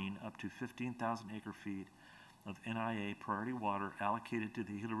firming up to 15,000 acre-feet of NIA priority water allocated to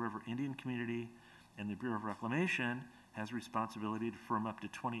the Gila River Indian community, and the Bureau of Reclamation has responsibility to firm up to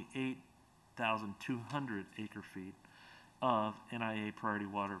 28,200 acre-feet of NIA priority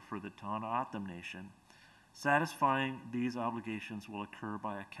water for the Tohono O'odham Nation. Satisfying these obligations will occur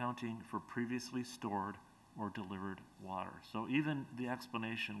by accounting for previously stored or delivered water. So even the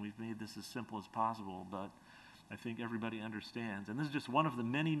explanation, we've made this as simple as possible, but I think everybody understands. And this is just one of the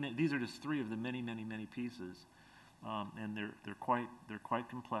these are just three of the many pieces. And they're quite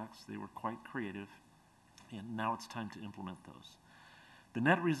complex. They were quite creative, and now it's time to implement those. The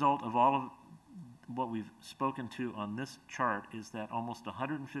net result of all of what we've spoken to on this chart is that almost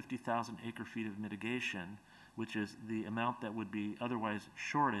 150,000 acre-feet of mitigation, which is the amount that would be otherwise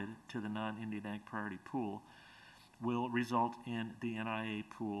shorted to the non-Indian Ag priority pool, will result in the NIA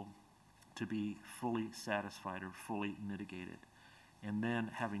pool to be fully satisfied or fully mitigated. And then,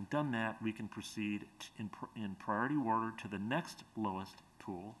 having done that, we can proceed in priority order to the next lowest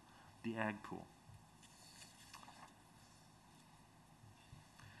pool, the Ag pool.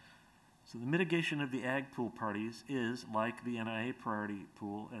 So the mitigation of the Ag pool parties is like the NIA priority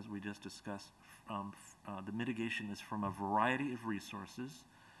pool, as we just discussed. The mitigation is from a variety of resources,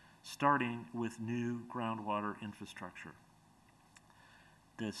 starting with new groundwater infrastructure.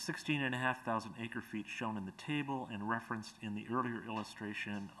 The 16,500 acre-feet shown in the table and referenced in the earlier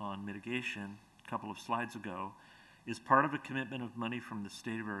illustration on mitigation a couple of slides ago is part of a commitment of money from the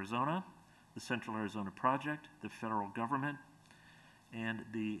state of Arizona, the Central Arizona Project, the federal government, and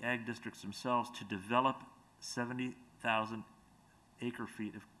the ag districts themselves to develop 70,000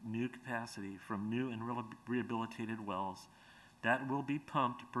 acre-feet of new capacity from new and rehabilitated wells that will be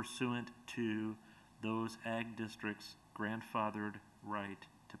pumped pursuant to those ag districts' grandfathered right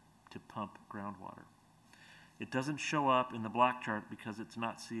to pump groundwater. It doesn't show up in the block chart because it's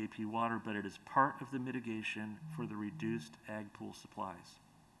not CAP water, but it is part of the mitigation for the reduced ag pool supplies.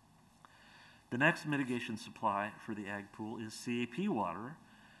 The next mitigation supply for the ag pool is CAP water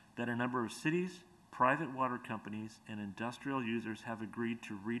that a number of cities, private water companies, and industrial users have agreed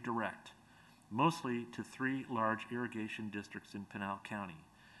to redirect, mostly to 3 large irrigation districts in Pinal County.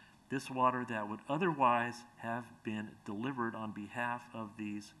 This water that would otherwise have been delivered on behalf of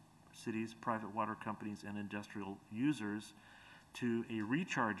these cities, private water companies, and industrial users to a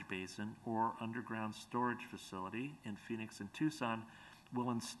recharge basin or underground storage facility in Phoenix and Tucson will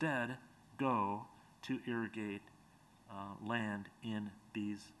instead go to irrigate land in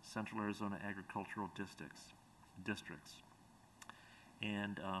these Central Arizona agricultural districts.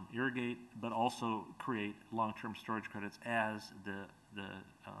 And irrigate, but also create long-term storage credits as the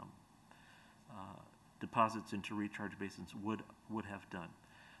deposits into recharge basins would have done.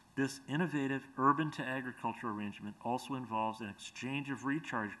 This innovative urban to agriculture arrangement also involves an exchange of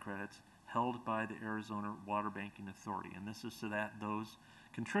recharge credits held by the Arizona Water Banking Authority. And this is so that those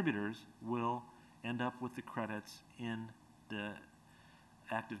contributors will end up with the credits in the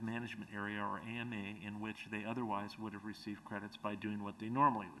active management area, or AMA, in which they otherwise would have received credits by doing what they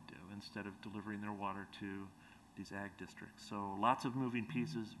normally would do instead of delivering their water to these ag districts. So lots of moving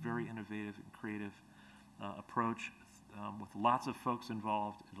pieces, very innovative and creative approach with lots of folks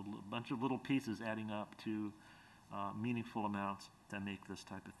involved, a bunch of little pieces adding up to meaningful amounts that make this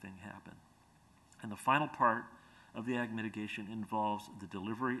type of thing happen. And the final part of the ag mitigation involves the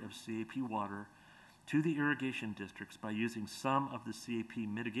delivery of CAP water to the irrigation districts by using some of the CAP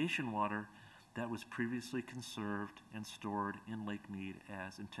mitigation water that was previously conserved and stored in Lake Mead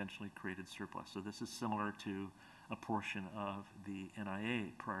as intentionally created surplus. So this is similar to a portion of the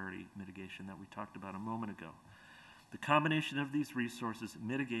NIA priority mitigation that we talked about a moment ago. The combination of these resources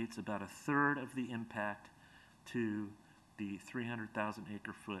mitigates about a third of the impact to the 300,000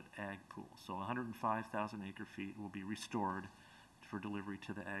 acre-foot ag pool. So 105,000 acre-feet will be restored for delivery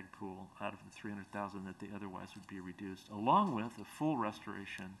to the ag pool out of the 300,000 that they otherwise would be reduced, along with a full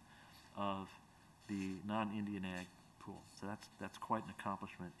restoration of the non-Indian ag pool. So that's quite an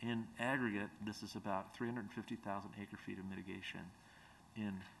accomplishment. In aggregate, this is about 350,000 acre-feet of mitigation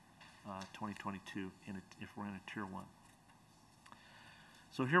in 2022 if we're in a Tier 1.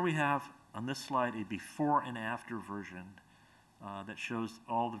 So here we have on this slide a before and after version that shows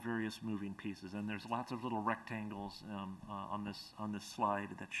all the various moving pieces, and there's lots of little rectangles on this slide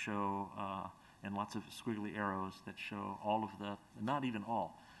that show, and lots of squiggly arrows that show all of the, not even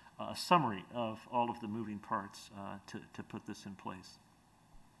all, a summary of all of the moving parts to put this in place.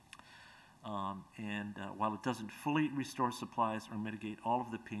 While it doesn't fully restore supplies or mitigate all of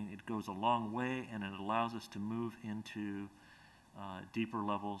the pain, it goes a long way, and it allows us to move into deeper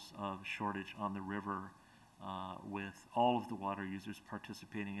levels of shortage on the river with all of the water users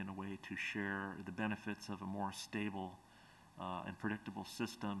participating in a way to share the benefits of a more stable and predictable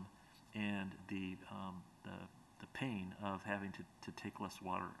system and the pain of having to take less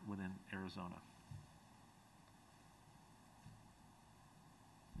water within Arizona.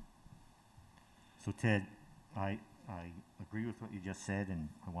 So Ted, I agree with what you just said, and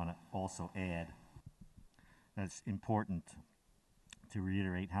I want to also add it's important to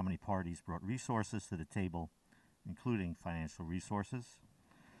reiterate how many parties brought resources to the table, including financial resources.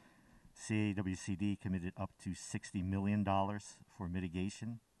 CAWCD committed up to $60 million for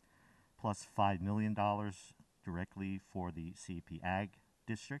mitigation, plus $5 million directly for the CEP Ag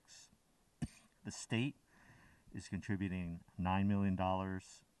districts. The state is contributing $9 million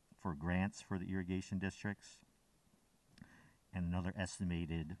for grants for the irrigation districts, and another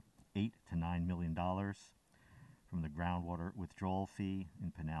estimated $8 to $9 million from the groundwater withdrawal fee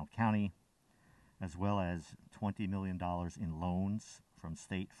in Pinal County, as well as $20 million in loans from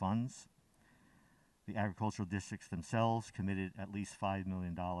state funds. The agricultural districts themselves committed at least $5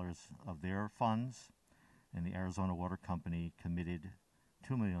 million of their funds, and the Arizona Water Company committed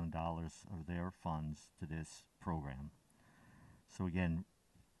 $2 million of their funds to this program. So again,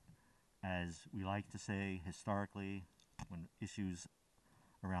 as we like to say historically, when issues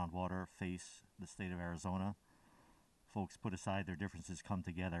around water face the state of Arizona, folks put aside their differences, come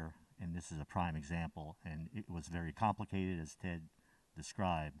together, and this is a prime example. And it was very complicated, as Ted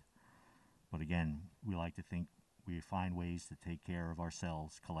described. But again, we like to think we find ways to take care of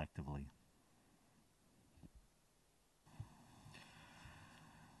ourselves collectively.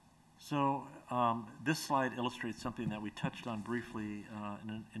 So this slide illustrates something that we touched on briefly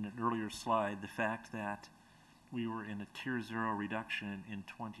in an earlier slide, the fact that we were in a Tier 0 reduction in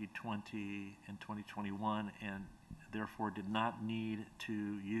 2020 and 2021, and therefore did not need to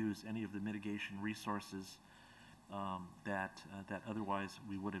use any of the mitigation resources that otherwise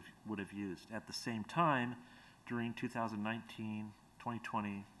we would have used. At the same time, during 2019,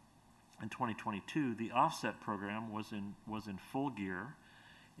 2020, and 2022, the offset program was in full gear.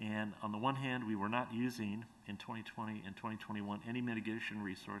 And on the one hand, we were not using in 2020 and 2021 any mitigation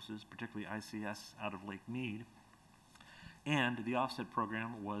resources, particularly ICS out of Lake Mead. And the offset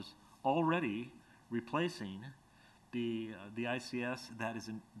program was already replacing the ICS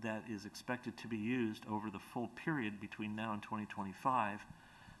that is expected to be used over the full period between now and 2025,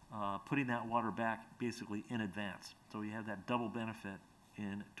 putting that water back basically in advance. So we have that double benefit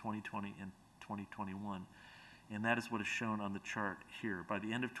in 2020 and 2021. And that is what is shown on the chart here. By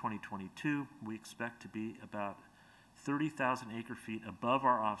the end of 2022, we expect to be about 30,000 acre feet above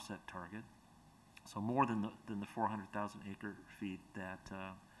our offset target, so more than the 400,000 acre feet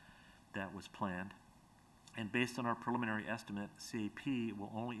that was planned. And based on our preliminary estimate, CAP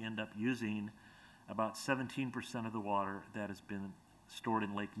will only end up using about 17% of the water that has been stored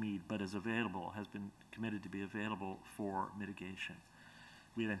in Lake Mead, but is available, has been committed to be available for mitigation.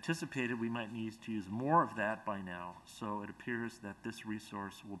 We had anticipated we might need to use more of that by now, so it appears that this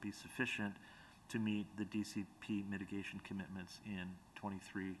resource will be sufficient to meet the DCP mitigation commitments in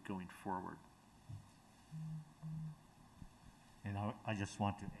 23 going forward. And I just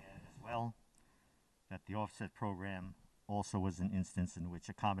want to add as well that the offset program also was an instance in which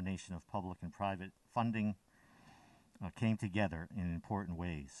a combination of public and private funding came together in important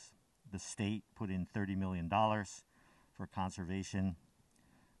ways. The state put in $30 million for conservation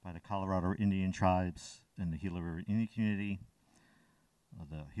by the Colorado Indian tribes and the Gila River Indian community.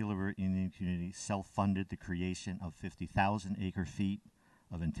 The Gila River Indian community self-funded the creation of 50,000 acre feet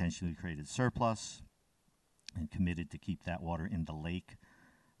of intentionally created surplus and committed to keep that water in the lake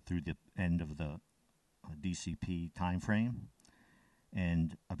through the end of the DCP timeframe.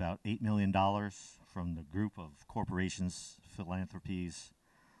 And about $8 million from the group of corporations, philanthropies,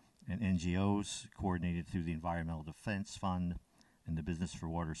 and NGOs coordinated through the Environmental Defense Fund and the Business for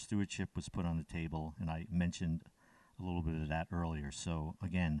Water Stewardship was put on the table, and I mentioned a little bit of that earlier. So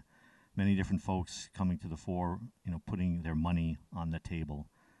again, many different folks coming to the fore, putting their money on the table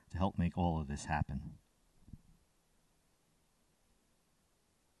to help make all of this happen.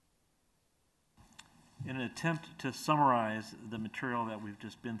 In an attempt to summarize the material that we've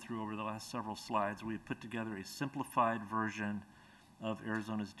just been through over the last several slides, we've put together a simplified version of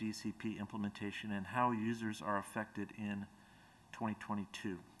Arizona's DCP implementation and how users are affected in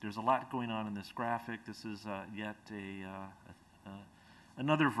 2022. There's a lot going on in this graphic. This is yet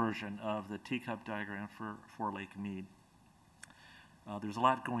another version of the teacup diagram for Lake Mead. There's a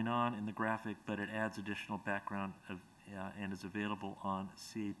lot going on in the graphic, but it adds additional background and is available on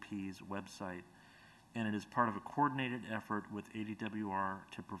CAP's website. And it is part of a coordinated effort with ADWR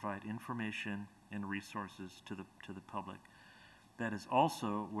to provide information and resources to the public. That is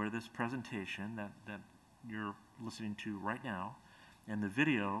also where this presentation that you're listening to right now and the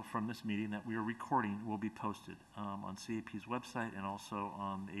video from this meeting that we are recording will be posted on CAP's website and also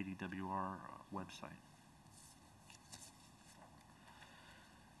on the ADWR website.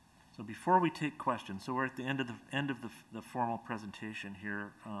 So before we take questions, so we're at the end of the formal presentation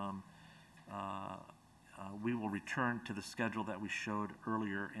here. we will return to the schedule that we showed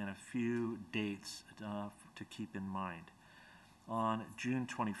earlier and a few dates to keep in mind. On June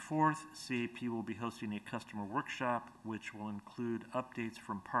 24th, CAP will be hosting a customer workshop, which will include updates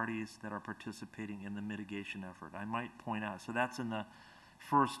from parties that are participating in the mitigation effort. I might point out, so that's in the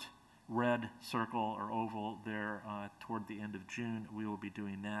first red circle or oval there toward the end of June. We will be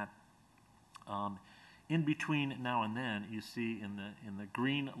doing that. In between now and then, you see in the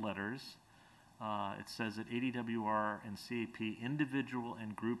green letters, it says that ADWR and CAP individual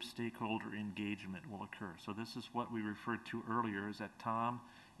and group stakeholder engagement will occur. So this is what we referred to earlier, is that Tom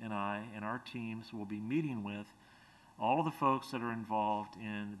and I and our teams will be meeting with all of the folks that are involved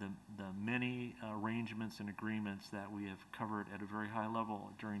in the many arrangements and agreements that we have covered at a very high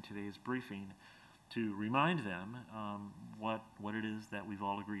level during today's briefing, to remind them what it is that we've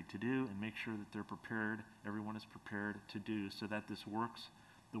all agreed to do, and make sure that they're prepared, everyone is prepared to do, so that this works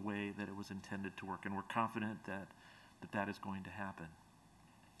the way that it was intended to work. And we're confident that is going to happen.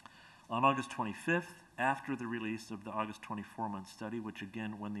 On August 25th, after the release of the August 24-month study, which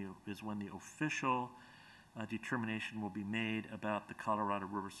again is when the official determination will be made about the Colorado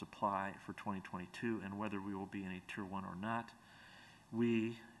River supply for 2022 and whether we will be in a Tier 1 or not,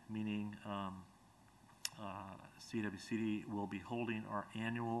 we, meaning CWCD, will be holding our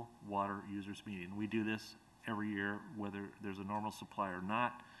annual water users meeting. We do this every year, whether there's a normal supply or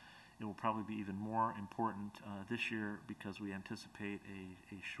not. It will probably be even more important this year because we anticipate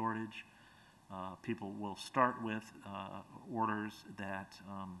a shortage. People will start with orders that,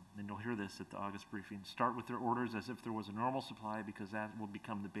 and you'll hear this at the August briefing, start with their orders as if there was a normal supply, because that will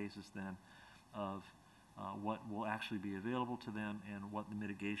become the basis then of what will actually be available to them and what the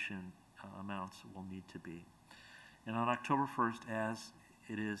mitigation amounts will need to be. And on October 1st, as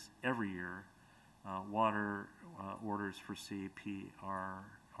it is every year, water orders for CAP are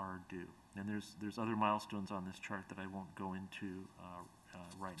due. And there's other milestones on this chart that I won't go into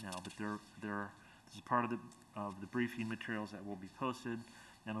right now, but this is part of the briefing materials that will be posted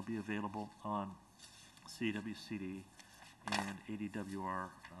and will be available on CWCD and ADWR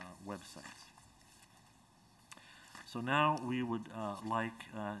websites. So now we would like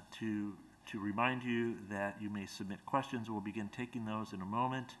to remind you that you may submit questions. We'll begin taking those in a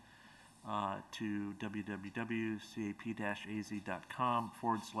moment to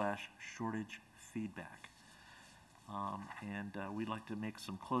www.cap-az.com/shortage-feedback. And we'd like to make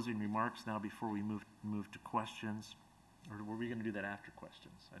some closing remarks now before we move to questions. Or were we going to do that after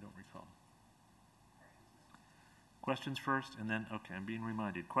questions? I don't recall. Questions first, and then, okay, I'm being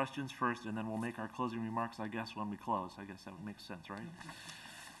reminded. Questions first, and then we'll make our closing remarks, I guess, when we close. I guess that would make sense, right?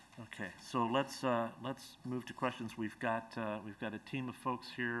 Okay, so let's move to questions. We've got a team of folks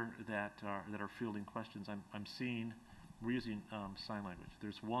here that are fielding questions. I'm seeing we're using sign language.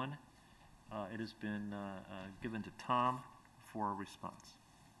 There's one. It has been given to Tom for a response.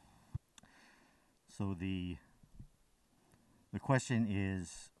 So the question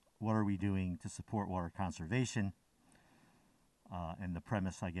is, what are we doing to support water conservation? And the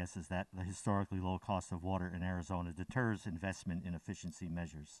premise, I guess, is that the historically low cost of water in Arizona deters investment in efficiency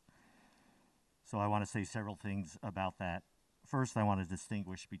measures. So I want to say several things about that. First, I want to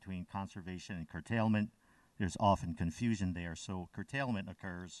distinguish between conservation and curtailment. There's often confusion there. So curtailment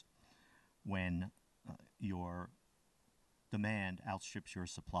occurs when your demand outstrips your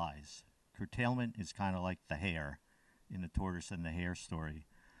supplies. Curtailment is kind of like the hare in the tortoise and the hare story.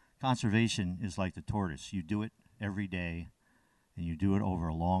 Conservation is like the tortoise. You do it every day, and you do it over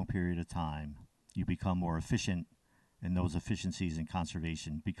a long period of time. You become more efficient, and those efficiencies in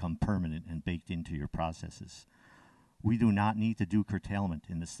conservation become permanent and baked into your processes. We do not need to do curtailment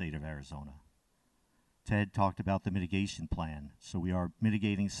in the state of Arizona. Ted talked about the mitigation plan, so we are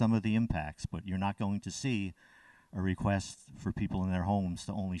mitigating some of the impacts, but you're not going to see a request for people in their homes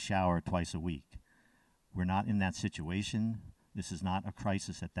to only shower twice a week. We're not in that situation. This is not a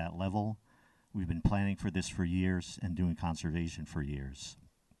crisis at that level. We've been planning for this for years and doing conservation for years.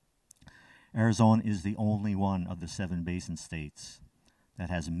 Arizona is the only one of the 7 basin states that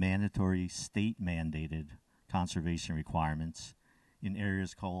has mandatory state-mandated conservation requirements in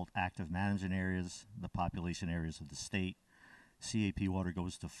areas called active management areas, the population areas of the state. CAP water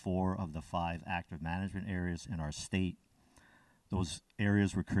goes to 4 of the 5 active management areas in our state. Those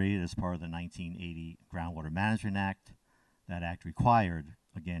areas were created as part of the 1980 Groundwater Management Act. That act required,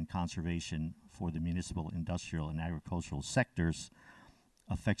 again, conservation for the municipal, industrial, and agricultural sectors,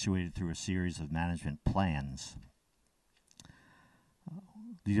 effectuated through a series of management plans.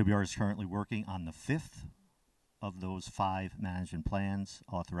 DWR is currently working on the 5th of those 5 management plans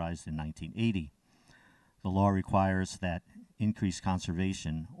authorized in 1980. The law requires that increased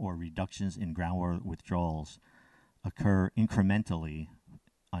conservation or reductions in groundwater withdrawals occur incrementally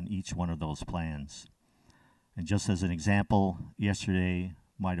on each one of those plans. And just as an example, yesterday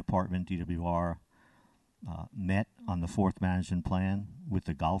my department, DWR, met on the fourth management plan with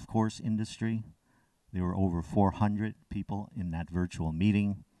the golf course industry. There were over 400 people in that virtual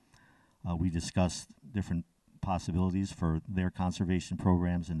meeting. We discussed different possibilities for their conservation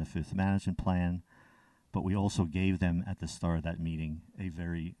programs in the fifth management plan, but we also gave them at the start of that meeting a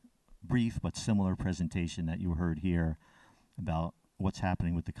very brief but similar presentation that you heard here about what's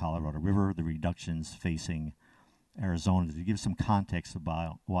happening with the Colorado River, the reductions facing Arizona, to give some context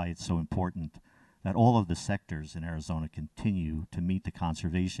about why it's so important that all of the sectors in Arizona continue to meet the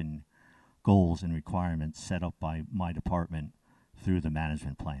conservation goals and requirements set up by my department through the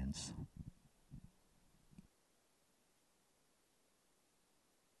management plans.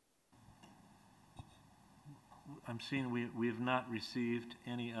 I'm seeing we have not received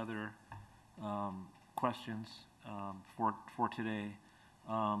any other questions for today.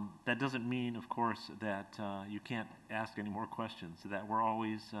 That doesn't mean, of course, that you can't ask any more questions. That we're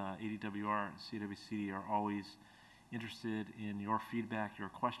always, ADWR and CWCD are always interested in your feedback, your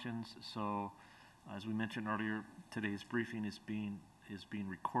questions. So, as we mentioned earlier, today's briefing is being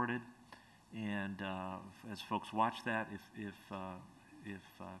recorded, and as folks watch that, if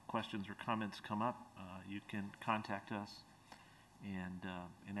questions or comments come up, you can contact us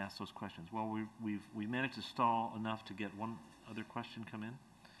and ask those questions. Well, we managed to stall enough to get one other question come in,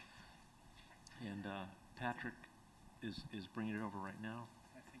 and Patrick is bringing it over right now.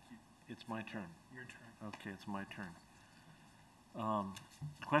 I think it's my turn. Your turn. Okay, it's my turn.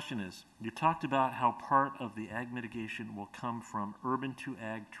 The question is, you talked about how part of the ag mitigation will come from urban to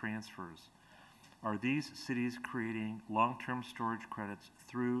ag transfers. Are these cities creating long-term storage credits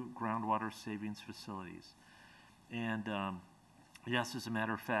through groundwater savings facilities? And yes, as a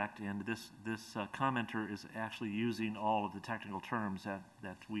matter of fact, and this commenter is actually using all of the technical terms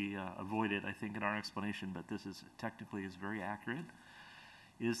that we avoided, I think, in our explanation, but this is technically is very accurate,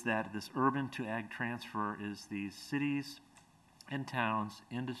 is that this urban to ag transfer is these cities and towns,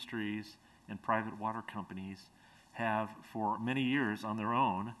 industries, and private water companies have for many years on their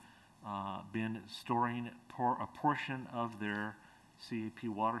own been storing a portion of their CAP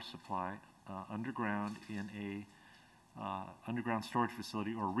water supply underground in a underground storage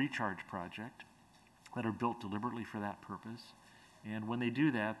facility or recharge project that are built deliberately for that purpose. And when they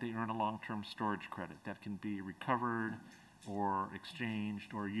do that, they earn a long-term storage credit that can be recovered or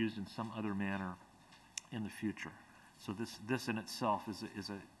exchanged or used in some other manner in the future. So this in itself is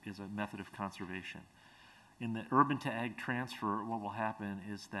a method of conservation. In the urban to ag transfer, what will happen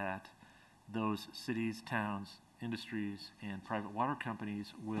is that those cities, towns, industries, and private water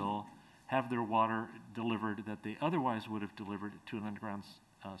companies will have their water delivered that they otherwise would have delivered to an underground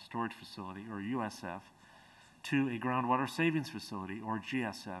storage facility, or USF, to a groundwater savings facility, or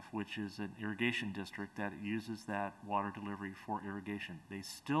GSF, which is an irrigation district that uses that water delivery for irrigation. They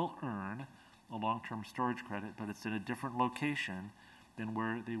still earn a long-term storage credit, but it's in a different location than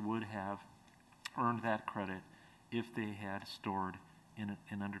where they would have earned that credit if they had stored in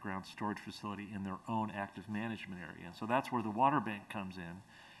an underground storage facility in their own active management area. And so that's where the water bank comes in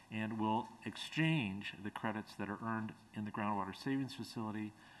and will exchange the credits that are earned in the groundwater savings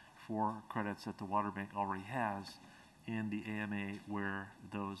facility for credits that the water bank already has in the AMA where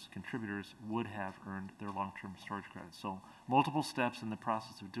those contributors would have earned their long-term storage credits. So multiple steps in the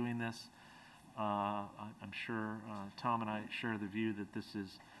process of doing this. I'm sure Tom and I share the view that this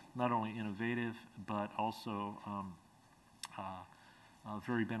is not only innovative, but also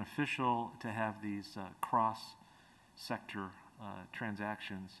very beneficial to have these cross-sector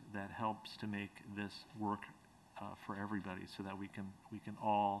transactions that helps to make this work for everybody, so that we can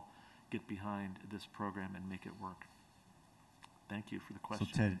all get behind this program and make it work. Thank you for the question.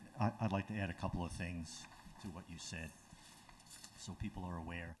 So Ted, I'd like to add a couple of things to what you said so people are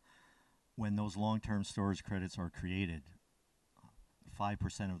aware. When those long-term storage credits are created,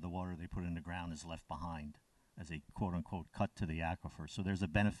 5% of the water they put in the ground is left behind as a quote-unquote cut to the aquifer. So there's a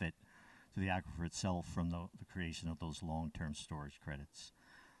benefit to the aquifer itself from the creation of those long-term storage credits.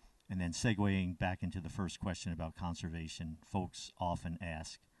 And then segueing back into the first question about conservation, folks often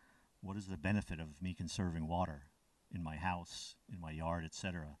ask, what is the benefit of me conserving water in my house, in my yard,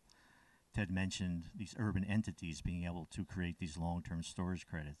 etc.? Ted mentioned these urban entities being able to create these long-term storage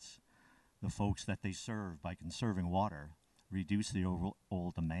credits. The folks that they serve by conserving water reduce the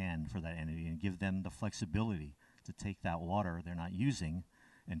overall demand for that entity and give them the flexibility to take that water they're not using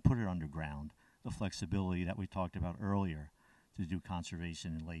and put it underground. The flexibility that we talked about earlier to do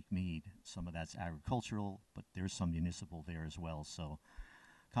conservation in Lake Mead. Some of that's agricultural, but there's some municipal there as well. So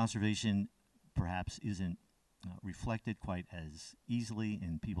conservation perhaps isn't reflected quite as easily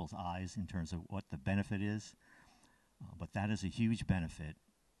in people's eyes in terms of what the benefit is, but that is a huge benefit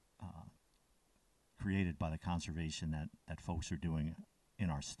created by the conservation that folks are doing in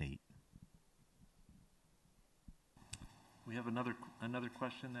our state. We have another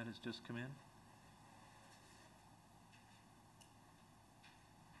question that has just come in.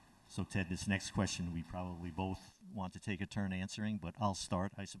 So Ted, this next question we probably both want to take a turn answering, but I'll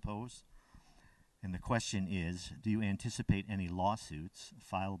start, I suppose. And the question is, do you anticipate any lawsuits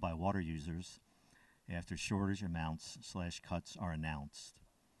filed by water users after shortage amounts / cuts are announced?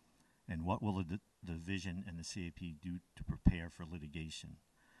 And what will the division and the CAP do to prepare for litigation?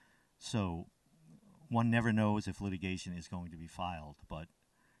 So one never knows if litigation is going to be filed, but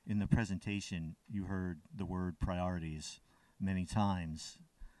in the presentation you heard the word priorities many times.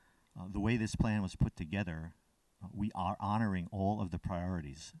 The way this plan was put together, we are honoring all of the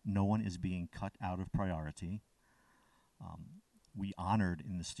priorities. No one is being cut out of priority. We honored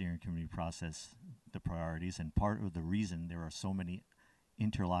in the steering committee process the priorities, and part of the reason there are so many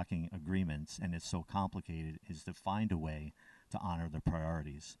interlocking agreements and it's so complicated is to find a way to honor the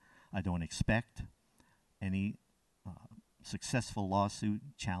priorities. I don't expect any successful lawsuit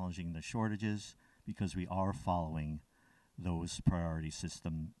challenging the shortages because we are following those priority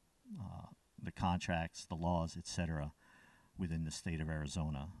system, the contracts, the laws, etc., within the state of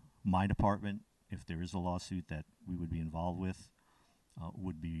Arizona. My department, if there is a lawsuit that we would be involved with,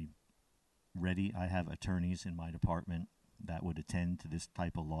 would be ready. I have attorneys in my department that would attend to this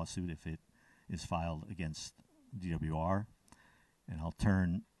type of lawsuit if it is filed against DWR. And I'll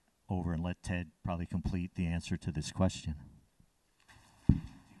turn over and let Ted probably complete the answer to this question.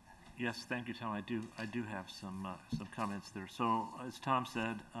 Yes, thank you, Tom. I do have some comments there. So, as Tom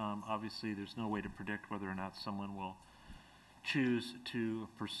said, obviously there's no way to predict whether or not someone will choose to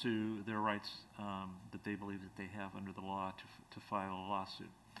pursue their rights that they believe that they have under the law to file a lawsuit.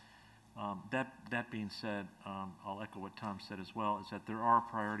 That being said, I'll echo what Tom said as well, is that there are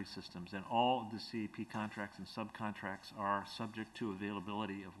priority systems, and all of the CAP contracts and subcontracts are subject to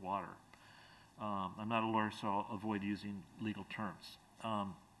availability of water. I'm not a lawyer, so I'll avoid using legal terms.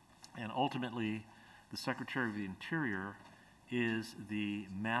 And ultimately, the Secretary of the Interior is the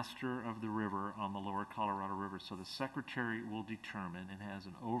master of the river on the lower Colorado River. So the Secretary will determine and has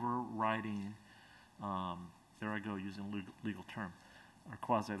an overriding, there I go using legal term, or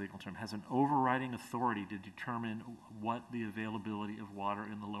quasi-legal term, has an overriding authority to determine what the availability of water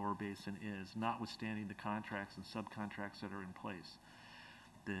in the lower basin is, notwithstanding the contracts and subcontracts that are in place.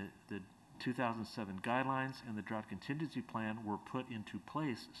 The 2007 guidelines and the drought contingency plan were put into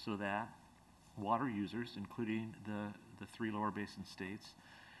place so that water users, including the three lower basin states,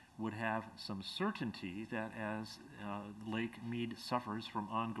 would have some certainty that as Lake Mead suffers from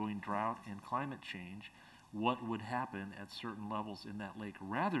ongoing drought and climate change, what would happen at certain levels in that lake,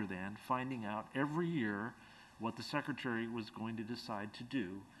 rather than finding out every year what the Secretary was going to decide to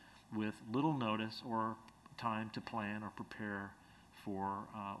do with little notice or time to plan or prepare for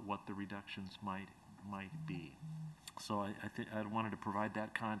what the reductions might be. So I wanted to provide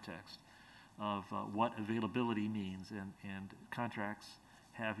that context of what availability means, and contracts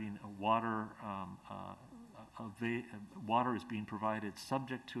having water water is being provided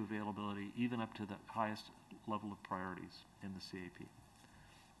subject to availability, even up to the highest level of priorities in the CAP.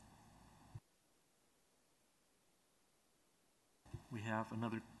 We have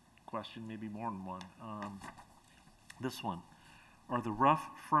another question, maybe more than one. This one. Are the rough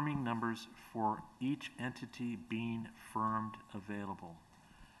firming numbers for each entity being firmed available?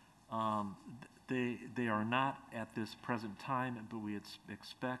 They are not at this present time, but we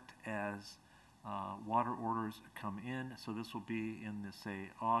expect as water orders come in, so this will be in the, say,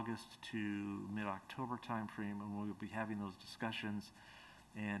 August to mid-October timeframe, and we'll be having those discussions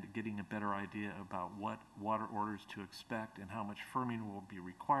and getting a better idea about what water orders to expect and how much firming will be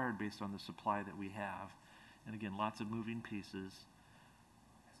required based on the supply that we have. And again, lots of moving pieces.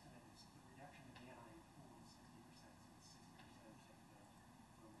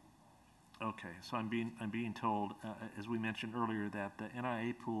 Okay, so I'm being told, as we mentioned earlier, that the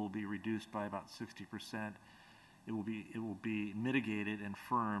NIA pool will be reduced by about 60%. It will be mitigated and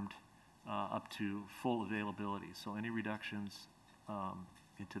firmed up to full availability. So any reductions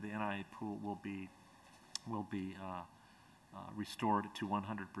into the NIA pool will be restored to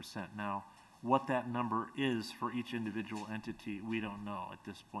 100%. Now, what that number is for each individual entity, we don't know at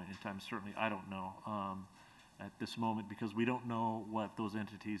this point in time. Certainly, I don't know. At this moment, because we don't know what those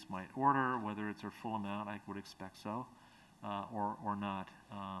entities might order, whether it's their full amount. I would expect so. or not.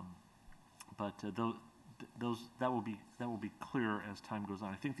 But that will be clear as time goes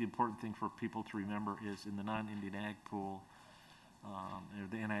on. I think the important thing for people to remember is in the non-Indian ag pool, or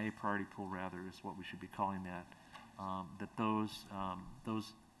the NIA priority pool rather is what we should be calling that. That those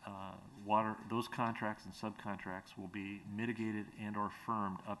contracts and subcontracts will be mitigated and or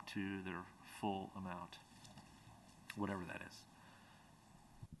firmed up to their full amount, whatever that is.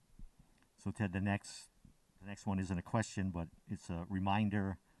 So Ted, the next one isn't a question, but it's a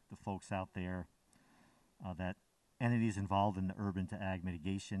reminder to folks out there that entities involved in the urban to ag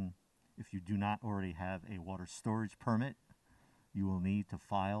mitigation, if you do not already have a water storage permit, you will need to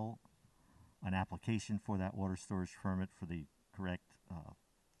file an application for that water storage permit for the correct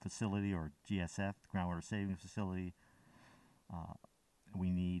facility, or GSF, groundwater saving facility.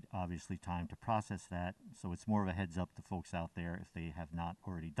 We need obviously time to process that, so it's more of a heads up to folks out there. If they have not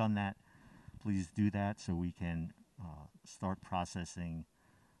already done that, please do that so we can start processing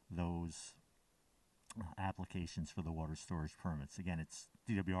those applications for the water storage permits. Again, it's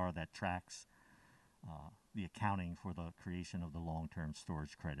DWR that tracks the accounting for the creation of the long-term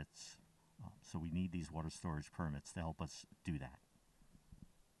storage credits. So we need these water storage permits to help us do that.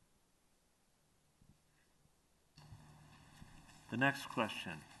 The next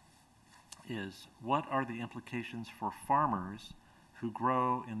question is, what are the implications for farmers who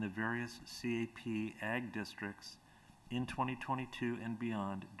grow in the various CAP ag districts in 2022 and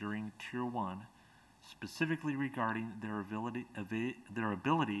beyond during Tier 1, specifically regarding their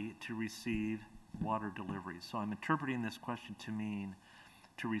ability to receive water deliveries? So I'm interpreting this question to mean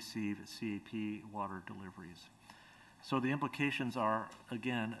to receive CAP water deliveries. So the implications are,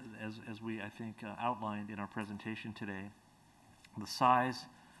 again, as we, I think, outlined in our presentation today, the size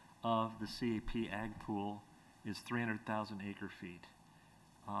of the CAP ag pool is 300,000 acre feet.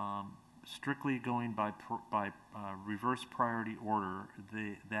 Strictly going by reverse priority order,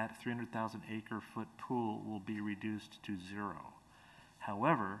 that 300,000 acre foot pool will be reduced to 0.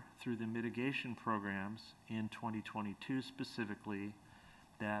 However, through the mitigation programs in 2022 specifically,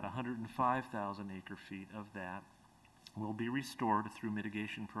 that 105,000 acre feet of that will be restored through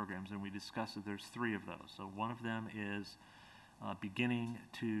mitigation programs, and we discussed that there's 3 of those. So one of them is beginning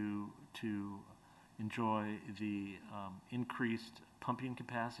to enjoy the increased pumping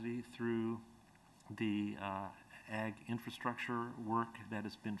capacity through the ag infrastructure work that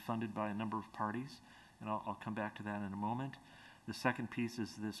has been funded by a number of parties, and I'll come back to that in a moment. The second piece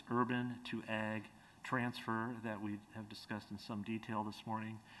is this urban to ag transfer that we have discussed in some detail this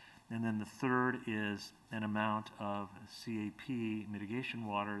morning. And then the third is an amount of CAP mitigation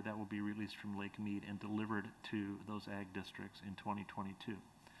water that will be released from Lake Mead and delivered to those ag districts in 2022.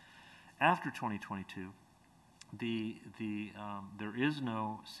 After 2022, there is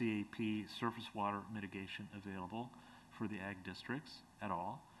no CAP surface water mitigation available for the ag districts at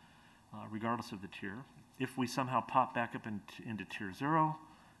all, regardless of the tier. If we somehow pop back up into Tier 0,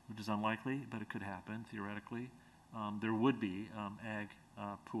 which is unlikely, but it could happen theoretically, there would be ag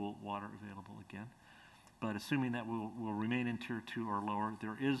pool water available again. But assuming that we'll remain in Tier 2 or lower,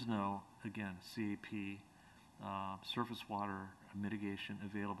 there is no, again, CAP surface water mitigation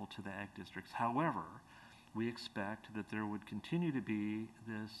available to the ag districts. However, we expect that there would continue to be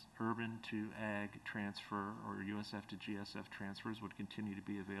this urban to ag transfer, or USF to GSF transfers would continue to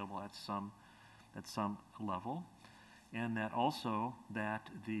be available at some level, and that also that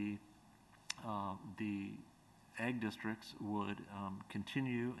the ag districts would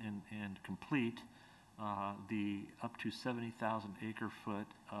continue and complete the up to 70,000 acre foot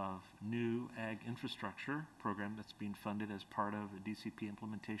of new ag infrastructure program that's being funded as part of the DCP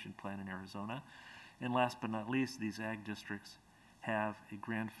implementation plan in Arizona. And last but not least, these ag districts have a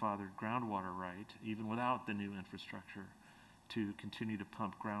grandfathered groundwater right, even without the new infrastructure, to continue to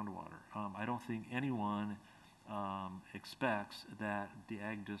pump groundwater. I don't think anyone expects that the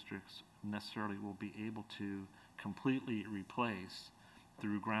ag districts necessarily will be able to completely replace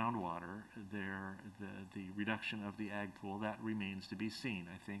through groundwater the reduction of the ag pool. That remains to be seen,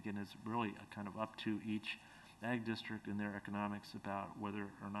 I think, and it's really kind of up to each ag district and their economics about whether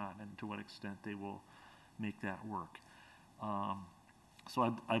or not and to what extent they will make that work.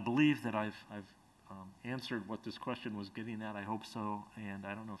 So I believe that I've answered what this question was getting at. I hope so, and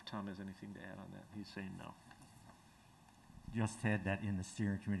I don't know if Tom has anything to add on that. He's saying no. Just Ted, that in the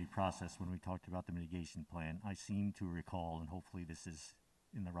steering committee process when we talked about the mitigation plan, I seem to recall, and hopefully this is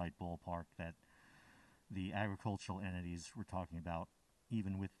in the right ballpark, that the agricultural entities we're talking about,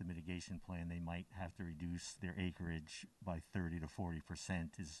 even with the mitigation plan, they might have to reduce their acreage by 30 to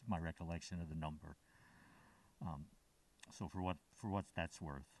 40% is my recollection of the number. So for what that's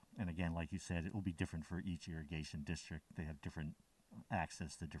worth. And again, like you said, it will be different for each irrigation district. They have different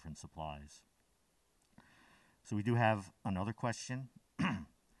access to different supplies. So we do have another question.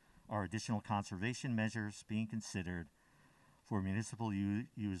 Are additional conservation measures being considered for municipal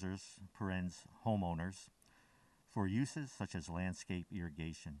users, parens, homeowners, for uses such as landscape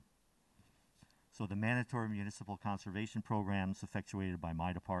irrigation? So the mandatory municipal conservation programs effectuated by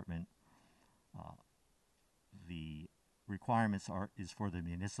my department, the requirements is for the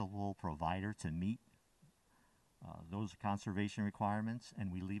municipal provider to meet those conservation requirements,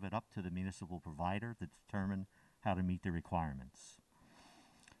 and we leave it up to the municipal provider to determine how to meet the requirements.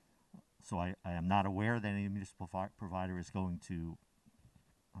 So I am not aware that any municipal provider is going to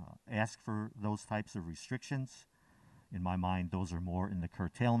ask for those types of restrictions. In my mind, those are more in the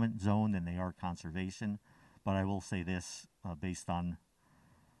curtailment zone than they are conservation. But I will say this, based on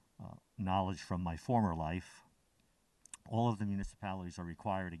knowledge from my former life, all of the municipalities are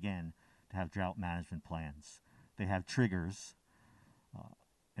required, again, to have drought management plans. They have triggers,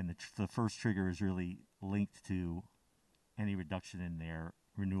 and the first trigger is really linked to any reduction in their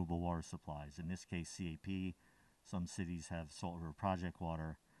renewable water supplies. In this case, CAP. Some cities have Salt River Project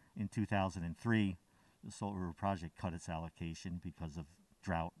water. In 2003, the Salt River Project cut its allocation because of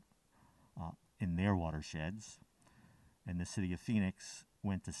drought in their watersheds. And the city of Phoenix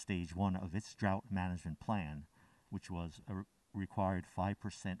went to stage 1 of its drought management plan, which was a required 5%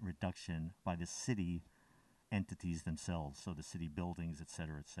 reduction by the city entities themselves, so the city buildings, et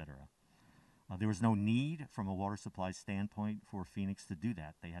cetera, et cetera. There was no need from a water supply standpoint for Phoenix to do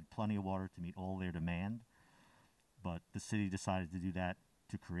that. They had plenty of water to meet all their demand, but the city decided to do that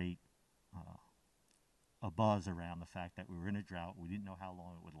to create a buzz around the fact that we were in a drought. We didn't know how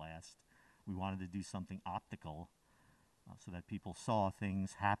long it would last. We wanted to do something optical so that people saw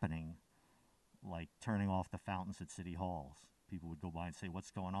things happening, like turning off the fountains at city halls. People would go by and say,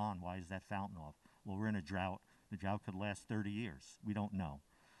 "What's going on? Why is that fountain off?" Well, we're in a drought. The drought could last 30 years. We don't know.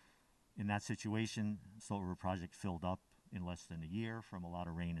 In that situation, Salt River Project filled up in less than a year from a lot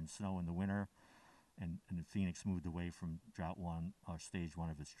of rain and snow in the winter, and Phoenix moved away from drought 1, or stage 1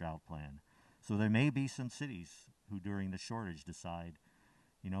 of its drought plan. So there may be some cities who during the shortage decide,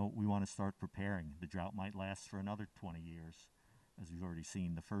 we want to start preparing. The drought might last for another 20 years, as we've already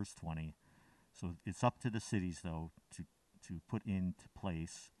seen the first 20. So it's up to the cities, though, to put into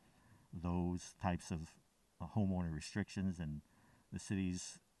place those types of homeowner restrictions, and the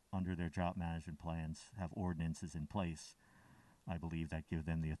cities, under their drought management plans, have ordinances in place, I believe, that give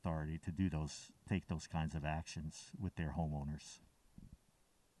them the authority to take those kinds of actions with their homeowners.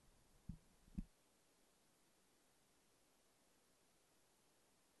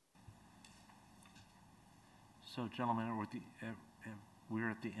 So, gentlemen, we're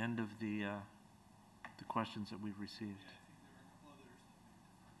at the end of the questions that we've received.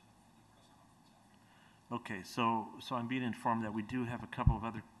 Okay, so I'm being informed that we do have a couple of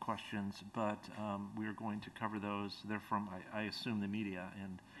other questions, but we are going to cover those. They're from, I assume, the media,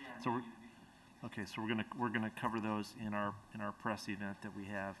 and so we're gonna cover those in our press event that we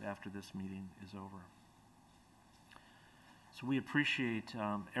have after this meeting is over. So we appreciate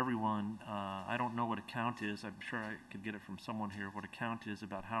everyone. I don't know what a count is. I'm sure I could get it from someone here. What a count is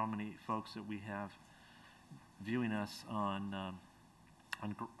about how many folks that we have viewing us on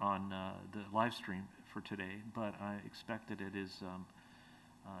the live stream for today, but I expect that it is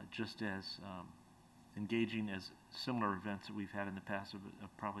just as engaging as similar events that we've had in the past, of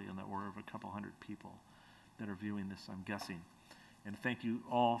probably on the order of a couple hundred people that are viewing this, I'm guessing. And thank you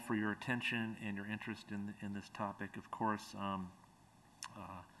all for your attention and your interest in this topic. Of course,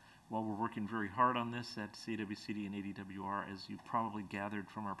 while we're working very hard on this at CWCD and ADWR, as you probably gathered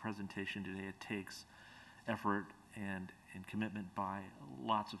from our presentation today, it takes effort and commitment by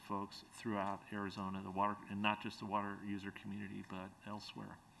lots of folks throughout Arizona, the water, and not just the water user community, but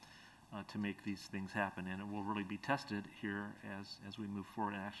elsewhere, to make these things happen. And it will really be tested here as we move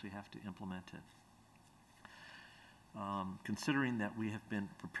forward and actually have to implement it. Considering that we have been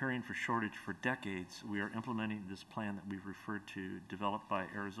preparing for shortage for decades, we are implementing this plan that we've referred to, developed by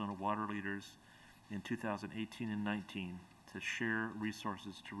Arizona water leaders in 2018 and 19, to share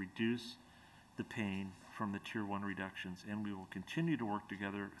resources to reduce the pain from the Tier 1 reductions. And we will continue to work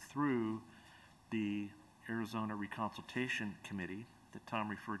together through the Arizona Reconsultation Committee that Tom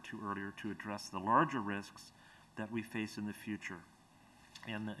referred to earlier, to address the larger risks that we face in the future.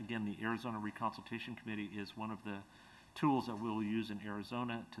 And again, the Arizona Reconsultation Committee is one of the tools that we'll use in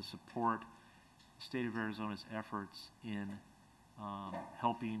Arizona to support the state of Arizona's efforts in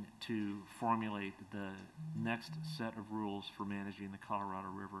helping to formulate the next set of rules for managing the Colorado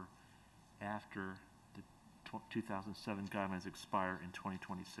River after the 2007 guidelines expire in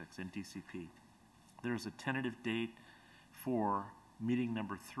 2026 in DCP. There's a tentative date for meeting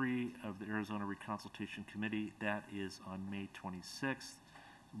number 3 of the Arizona Reconsultation Committee. That is on May 26th.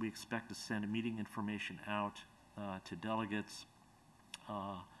 We expect to send meeting information out to delegates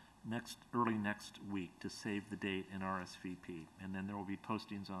early next week to save the date in RSVP, and then there will be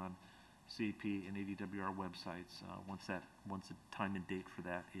postings on CAP and ADWR websites once the time and date for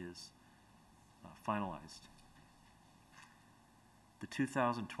that is finalized. The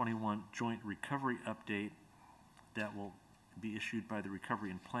 2021 Joint Recovery Update that will be issued by the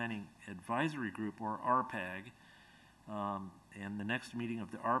Recovery and Planning Advisory Group, or RPAG, and the next meeting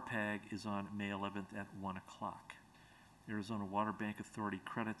of the RPAG is on May 11th at 1 o'clock. Arizona Water Bank Authority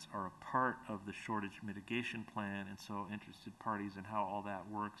credits are a part of the shortage mitigation plan, and so interested parties in how all that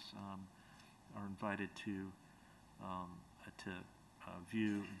works are invited to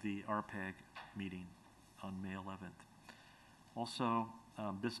view the RPAG meeting on May 11th. Also,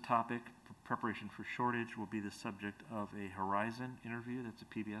 this topic, preparation for shortage, will be the subject of a Horizon interview. That's a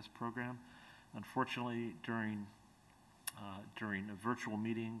PBS program. Unfortunately, during a virtual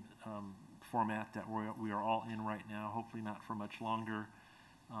meeting format that we are all in right now, hopefully not for much longer,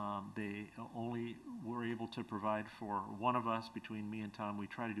 they only were able to provide for one of us. Between me and Tom, we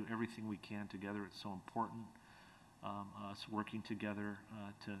try to do everything we can together. It's so important, us working together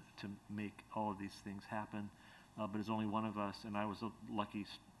to make all of these things happen. But it's only one of us, and I was a lucky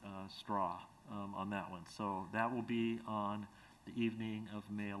straw on that one. So that will be on the evening of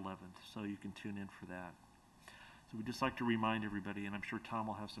May 11th, so you can tune in for that. So we'd just like to remind everybody, and I'm sure Tom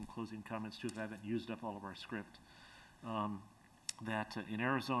will have some closing comments too if I haven't used up all of our script, that in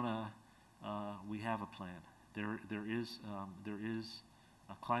Arizona we have a plan. There is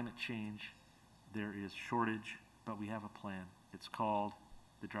climate change, there is shortage, but we have a plan. It's called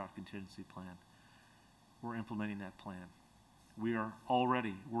the Drought Contingency Plan. We're implementing that plan. We are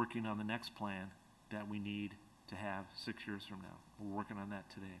already working on the next plan that we need to have 6 years from now. We're working on that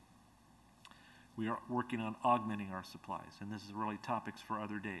today. We are working on augmenting our supplies, and this is really topics for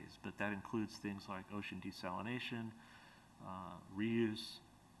other days, but that includes things like ocean desalination, reuse,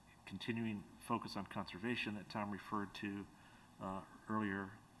 continuing focus on conservation that Tom referred to earlier,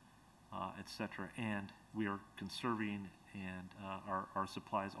 etc. And we are conserving and our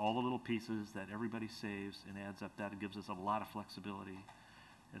supplies, all the little pieces that everybody saves and adds up. That gives us a lot of flexibility,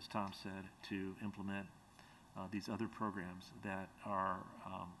 as Tom said, to implement these other programs that are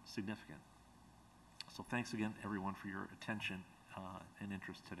significant. So thanks again, everyone, for your attention and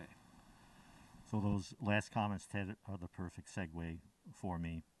interest today. So those last comments, Ted, are the perfect segue for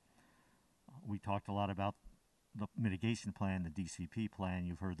me. We talked a lot about the mitigation plan, the DCP plan.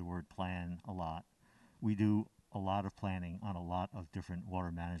 You've heard the word plan a lot. We do a lot of planning on a lot of different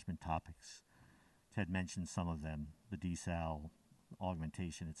water management topics. Ted mentioned some of them, the desal,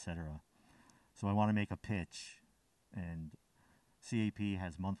 augmentation, etc. So I want to make a pitch, and CAP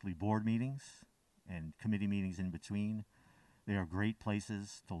has monthly board meetings and committee meetings in between. They are great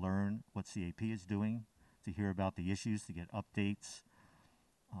places to learn what CAP is doing, to hear about the issues, to get updates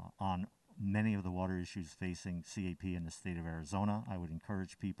on many of the water issues facing CAP in the state of Arizona. I would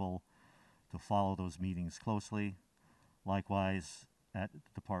encourage people to follow those meetings closely. Likewise, at the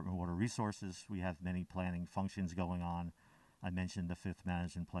Department of Water Resources, we have many planning functions going on. I mentioned the fifth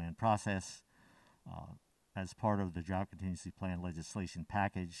management plan process. As part of the Drought Contingency Plan legislation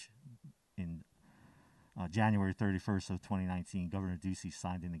package, in January 31st of 2019, Governor Ducey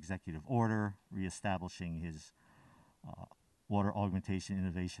signed an executive order reestablishing his Water Augmentation,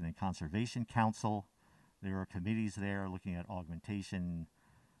 Innovation, and Conservation Council. There are committees there looking at augmentation,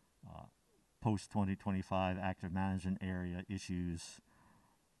 post-2025 active management area issues.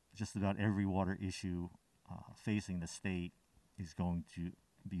 Just about every water issue facing the state is going to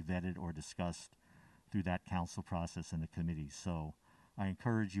be vetted or discussed through that council process and the committees. So I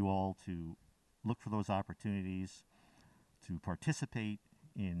encourage you all to look for those opportunities to participate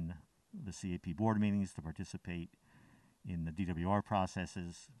in the CAP board meetings, to participate in the DWR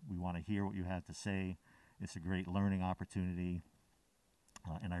processes. We want to hear what you have to say. It's a great learning opportunity.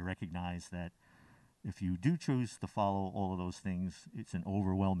 And I recognize that if you do choose to follow all of those things, it's an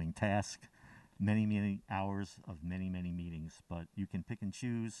overwhelming task. Many, many hours of many, many meetings. But you can pick and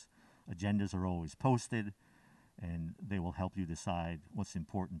choose. Agendas are always posted, and they will help you decide what's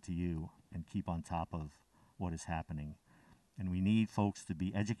important to you and keep on top of what is happening. And we need folks to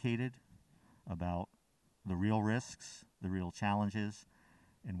be educated about the real risks, the real challenges,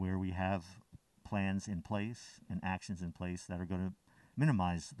 and where we have plans in place and actions in place that are going to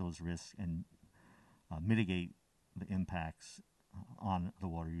minimize those risks and mitigate the impacts on the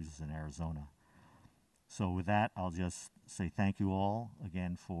water users in Arizona. So with that, I'll just say thank you all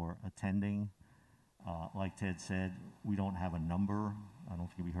again for attending. Like Ted said, we don't have a number. I don't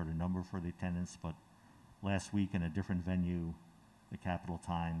think we heard a number for the attendance, but last week in a different venue, the Capital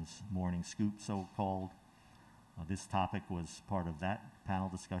Times Morning Scoop, so-called, this topic was part of that panel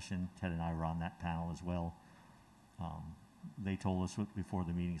discussion. Ted and I were on that panel as well. They told us before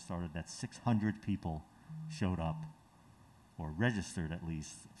the meeting started that 600 people showed up, or registered at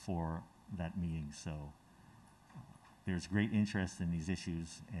least, for that meeting. So there's great interest in these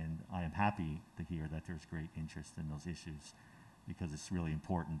issues, and I am happy to hear that there's great interest in those issues, because it's really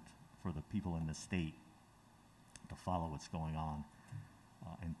important for the people in the state to follow what's going on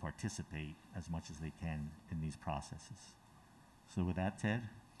and participate as much as they can in these processes. So with that, Ted,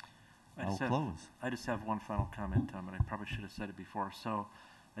 I'll close. I just have one final comment, Tom, and I probably should have said it before. So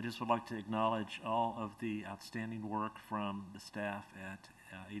I just would like to acknowledge all of the outstanding work from the staff at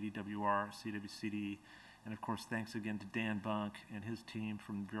ADWR, CWCD, and of course, thanks again to Dan Bunk and his team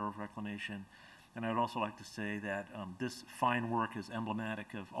from the Bureau of Reclamation. And I would also like to say that this fine work is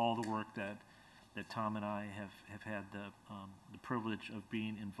emblematic of all the work that Tom and I have had the privilege of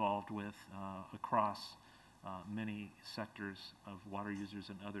being involved with across many sectors of water users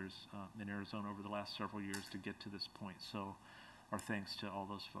and others in Arizona over the last several years to get to this point. So our thanks to all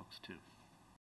those folks too.